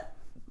gut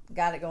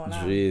got it going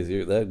on.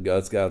 Jeez, that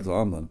gut's got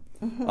something.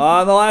 The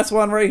last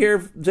one right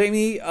here,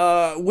 Jamie.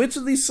 Which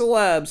of these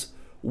celebs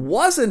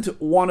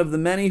wasn't one of the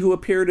many who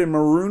appeared in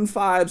Maroon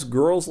 5's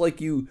Girls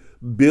Like You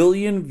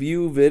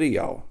billion-view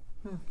video?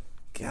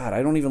 God,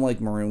 I don't even like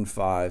Maroon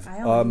 5.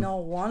 I only know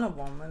one of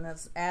them, and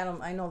that's Adam.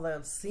 I know that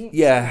I've seen.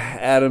 Yeah,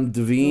 Adam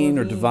Devine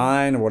or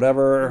Divine or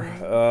whatever.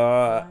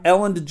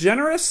 Ellen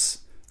DeGeneres,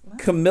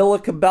 Camilla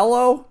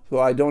Cabello, who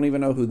I don't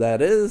even know who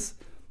that is,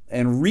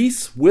 and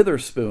Reese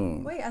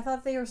Witherspoon. Wait, I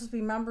thought they were supposed to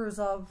be members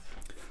of...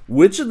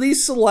 Which of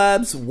these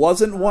celebs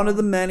wasn't one of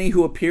the many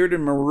who appeared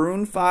in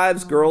Maroon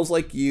 5's Girls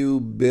Like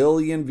You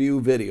billion-view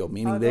video?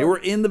 Meaning they were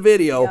in the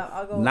video,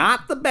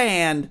 not the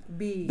band.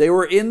 B. They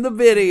were in the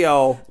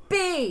video.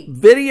 B.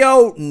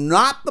 Video,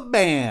 not the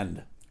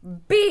band.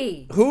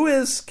 B. Who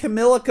is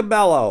Camilla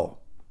Cabello?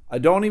 I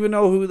don't even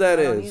know who that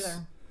is.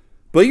 Either.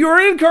 But you are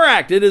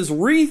incorrect. It is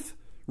Reese.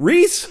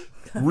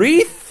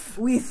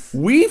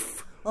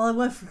 All I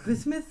want for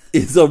Christmas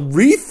is a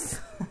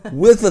wreath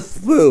with a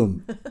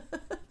spoon.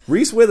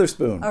 Reese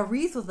Witherspoon. A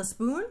wreath with a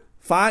spoon?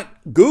 Fine.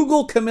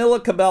 Google Camilla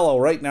Cabello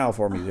right now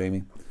for me,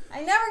 Jamie.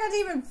 I never got to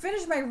even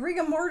finish my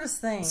rigor mortis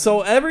thing.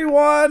 So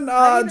everyone,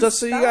 just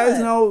so you guys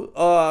know,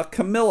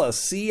 Camilla,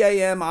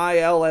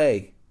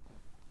 Camilla.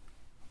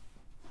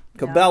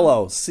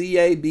 Cabello,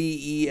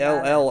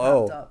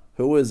 Cabello. Yeah,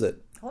 who is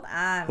it? Hold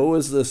on. Who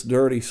is this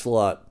dirty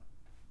slut?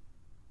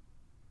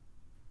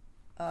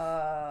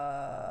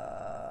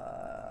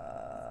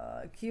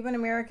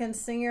 Cuban-American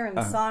singer and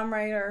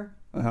songwriter.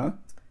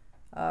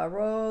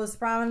 Rose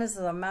Prominence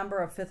is a member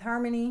of Fifth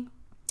Harmony.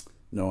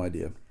 No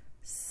idea.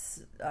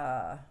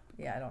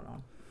 Yeah, I don't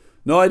know.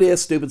 No idea,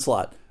 stupid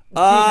slut.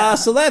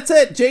 So that's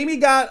it. Jamie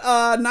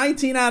got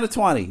 19 out of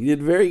 20. You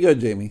did very good,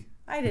 Jamie.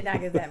 I did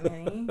not get that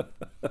many.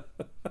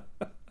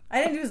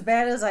 I didn't do as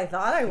bad as I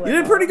thought I would. You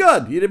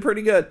did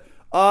pretty good.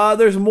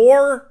 There's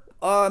more.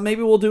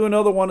 Maybe we'll do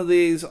another one of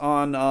these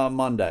on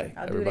Monday.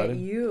 I'll do it at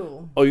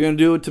you. Oh, you're going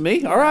to do it to me?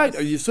 Yes. All right.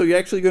 So you're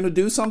actually going to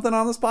do something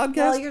on this podcast?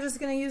 Well, you're just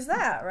going to use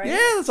that, right? Yeah,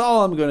 that's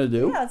all I'm going to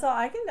do. Yeah, that's all.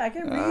 I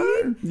can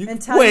read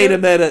and tell wait you. a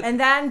minute. And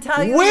then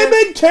tell you.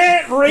 Women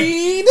can't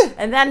read.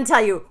 And then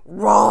tell you,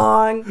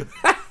 wrong.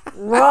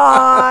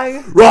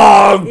 Wrong.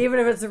 Wrong. Even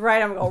if it's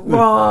right, I'm going to go,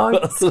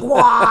 wrong.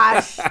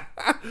 Squash.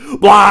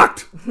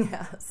 Blocked.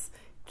 Yes.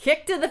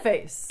 Kick to the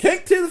face.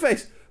 Kick to the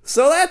face.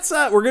 So that's,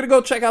 we're going to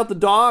go check out the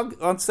dog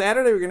on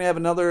Saturday. We're going to have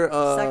another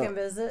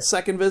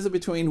second visit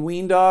between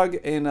Ween Dog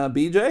and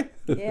BJ.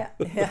 Yeah,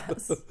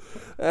 yes.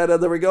 And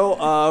there we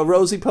go.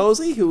 Rosie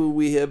Posey, who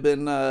we have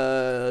been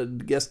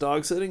guest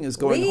dog sitting, is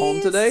going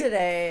home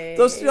today.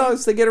 Those two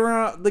dogs, they get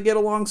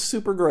along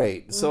super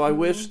great. So I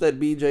wish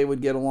that BJ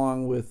would get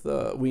along with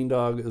Ween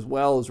Dog as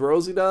well as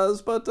Rosie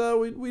does, but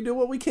we do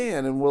what we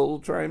can, and we'll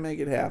try and make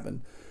it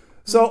happen.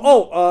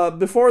 So,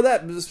 before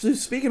that,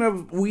 speaking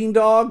of Ween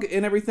Dog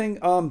and everything,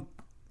 a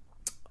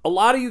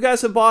lot of you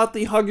guys have bought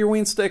the Hug Your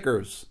Ween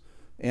stickers,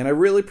 and I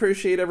really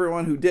appreciate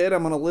everyone who did.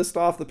 I'm going to list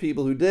off the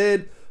people who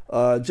did.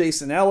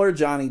 Jason Eller,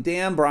 Johnny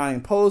Dam,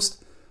 Brian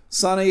Post,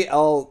 Sonny, I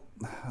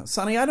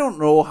don't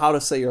know how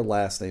to say your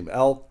last name.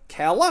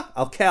 Alcala?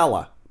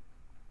 Alcala.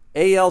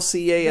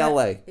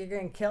 A-L-C-A-L-A. You're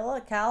going to kill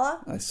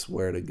Alcala? I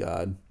swear to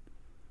God.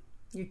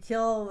 You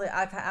kill the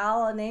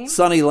Alcala name?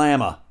 Sonny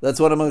Lama. That's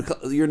what I'm going to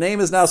call. Your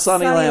name is now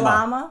Sonny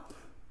Lama.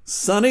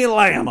 Sonny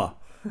Lama.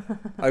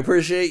 I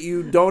appreciate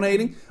you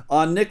donating.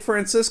 Nick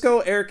Francisco,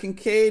 Eric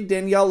Kincaid,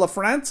 Danielle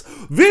LaFrance.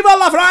 Viva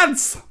La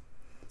France!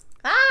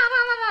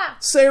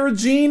 Sarah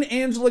Jean,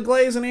 Angela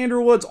Glaze, and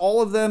Andrew Woods.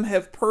 All of them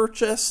have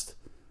purchased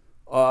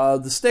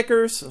the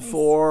stickers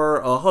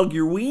for Hug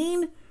Your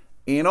Ween.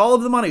 And all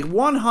of the money,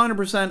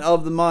 100%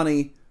 of the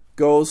money,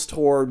 goes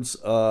towards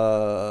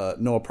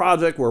Noah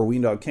Project, where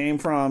Ween Dog came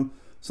from.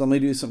 So let me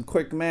do some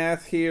quick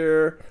math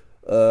here.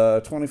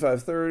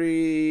 25,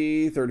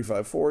 30,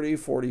 35, 40,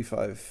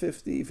 45,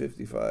 50,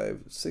 55,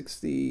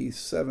 60,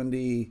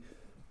 70,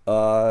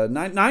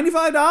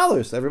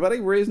 $95. Everybody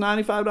raised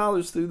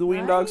 $95 through the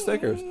Ween Dog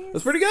stickers.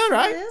 That's pretty good,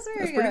 right? It is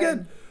That's pretty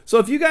good. So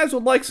if you guys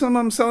would like some,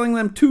 I'm selling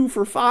them 2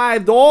 for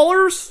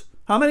 $5.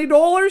 How many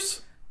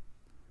dollars?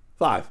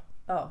 5.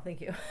 Oh,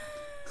 thank you.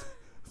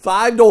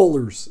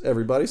 $5,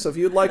 everybody. So if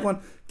you'd like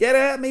one, get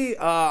at me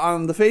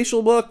on the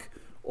facial book,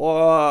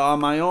 or on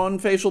my own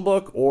facial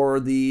book, or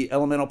the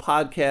Elemental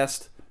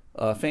Podcast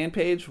fan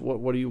page.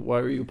 Why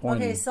are you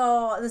pointing? Okay,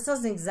 so this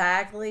doesn't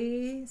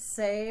exactly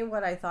say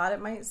what I thought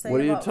it might say.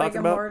 What are you about talking rigor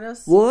about?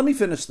 Mortis. Well, let me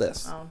finish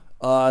this,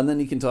 Oh. and then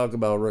you can talk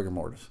about rigor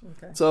mortis.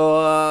 Okay.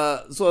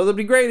 So it'd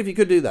be great if you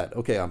could do that.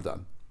 Okay, I'm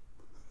done.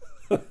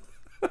 Now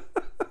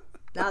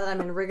that I'm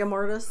in rigor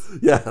mortis.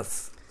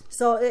 Yes.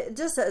 So it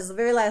just says the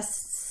very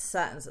last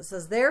sentence. It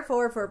says,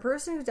 therefore, for a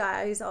person who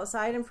dies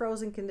outside in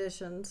frozen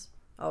conditions,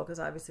 because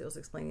obviously it was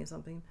explaining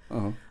something,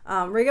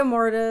 rigor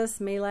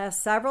mortis may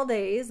last several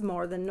days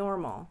more than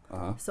normal.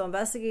 So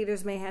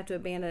investigators may have to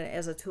abandon it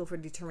as a tool for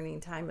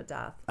determining time of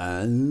death.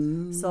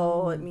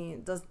 So it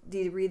mean, do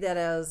you read that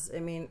as,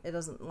 it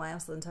doesn't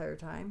last the entire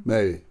time?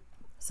 Maybe.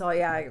 So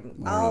yeah,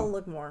 I'll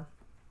look more.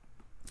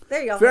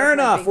 There you go. Fair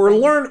enough. We're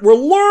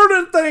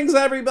learning things,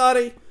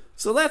 everybody.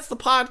 So that's the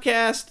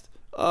podcast.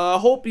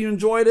 Hope you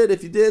enjoyed it.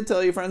 If you did,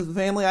 tell your friends and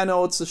family. I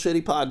know it's a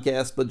shitty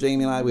podcast, but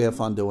Jamie and I, we have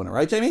fun doing it.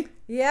 Right, Jamie?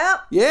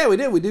 Yep. Yeah, we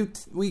did.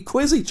 We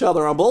quiz each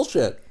other on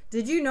bullshit.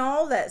 Did you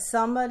know that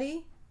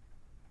somebody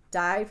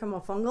died from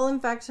a fungal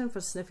infection for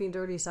sniffing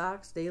dirty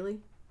socks daily?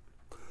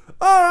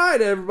 All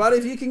right, everybody.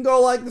 If you can go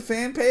like the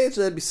fan page,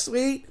 that'd be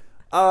sweet.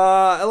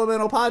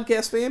 Elemental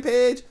Podcast fan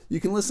page.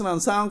 You can listen on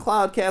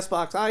SoundCloud,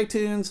 CastBox,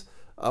 iTunes.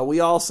 We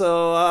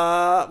also,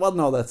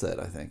 no, that's it.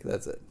 I think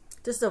that's it.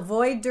 Just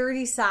avoid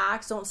dirty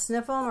socks. Don't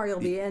sniff them, or you'll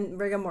be in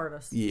rigor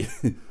mortis. Yeah.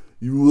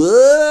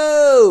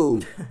 Whoa.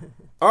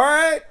 All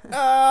right.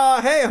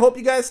 Hey, I hope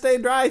you guys stay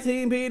dry.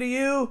 Team P to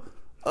you.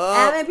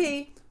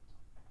 MMP.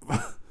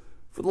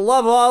 For the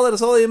love of all that is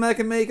holy,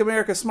 make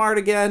America smart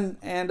again,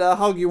 and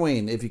hug your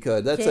ween if you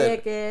could. That's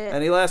Kick it. it.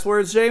 Any last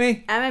words,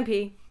 Jamie?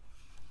 MMP.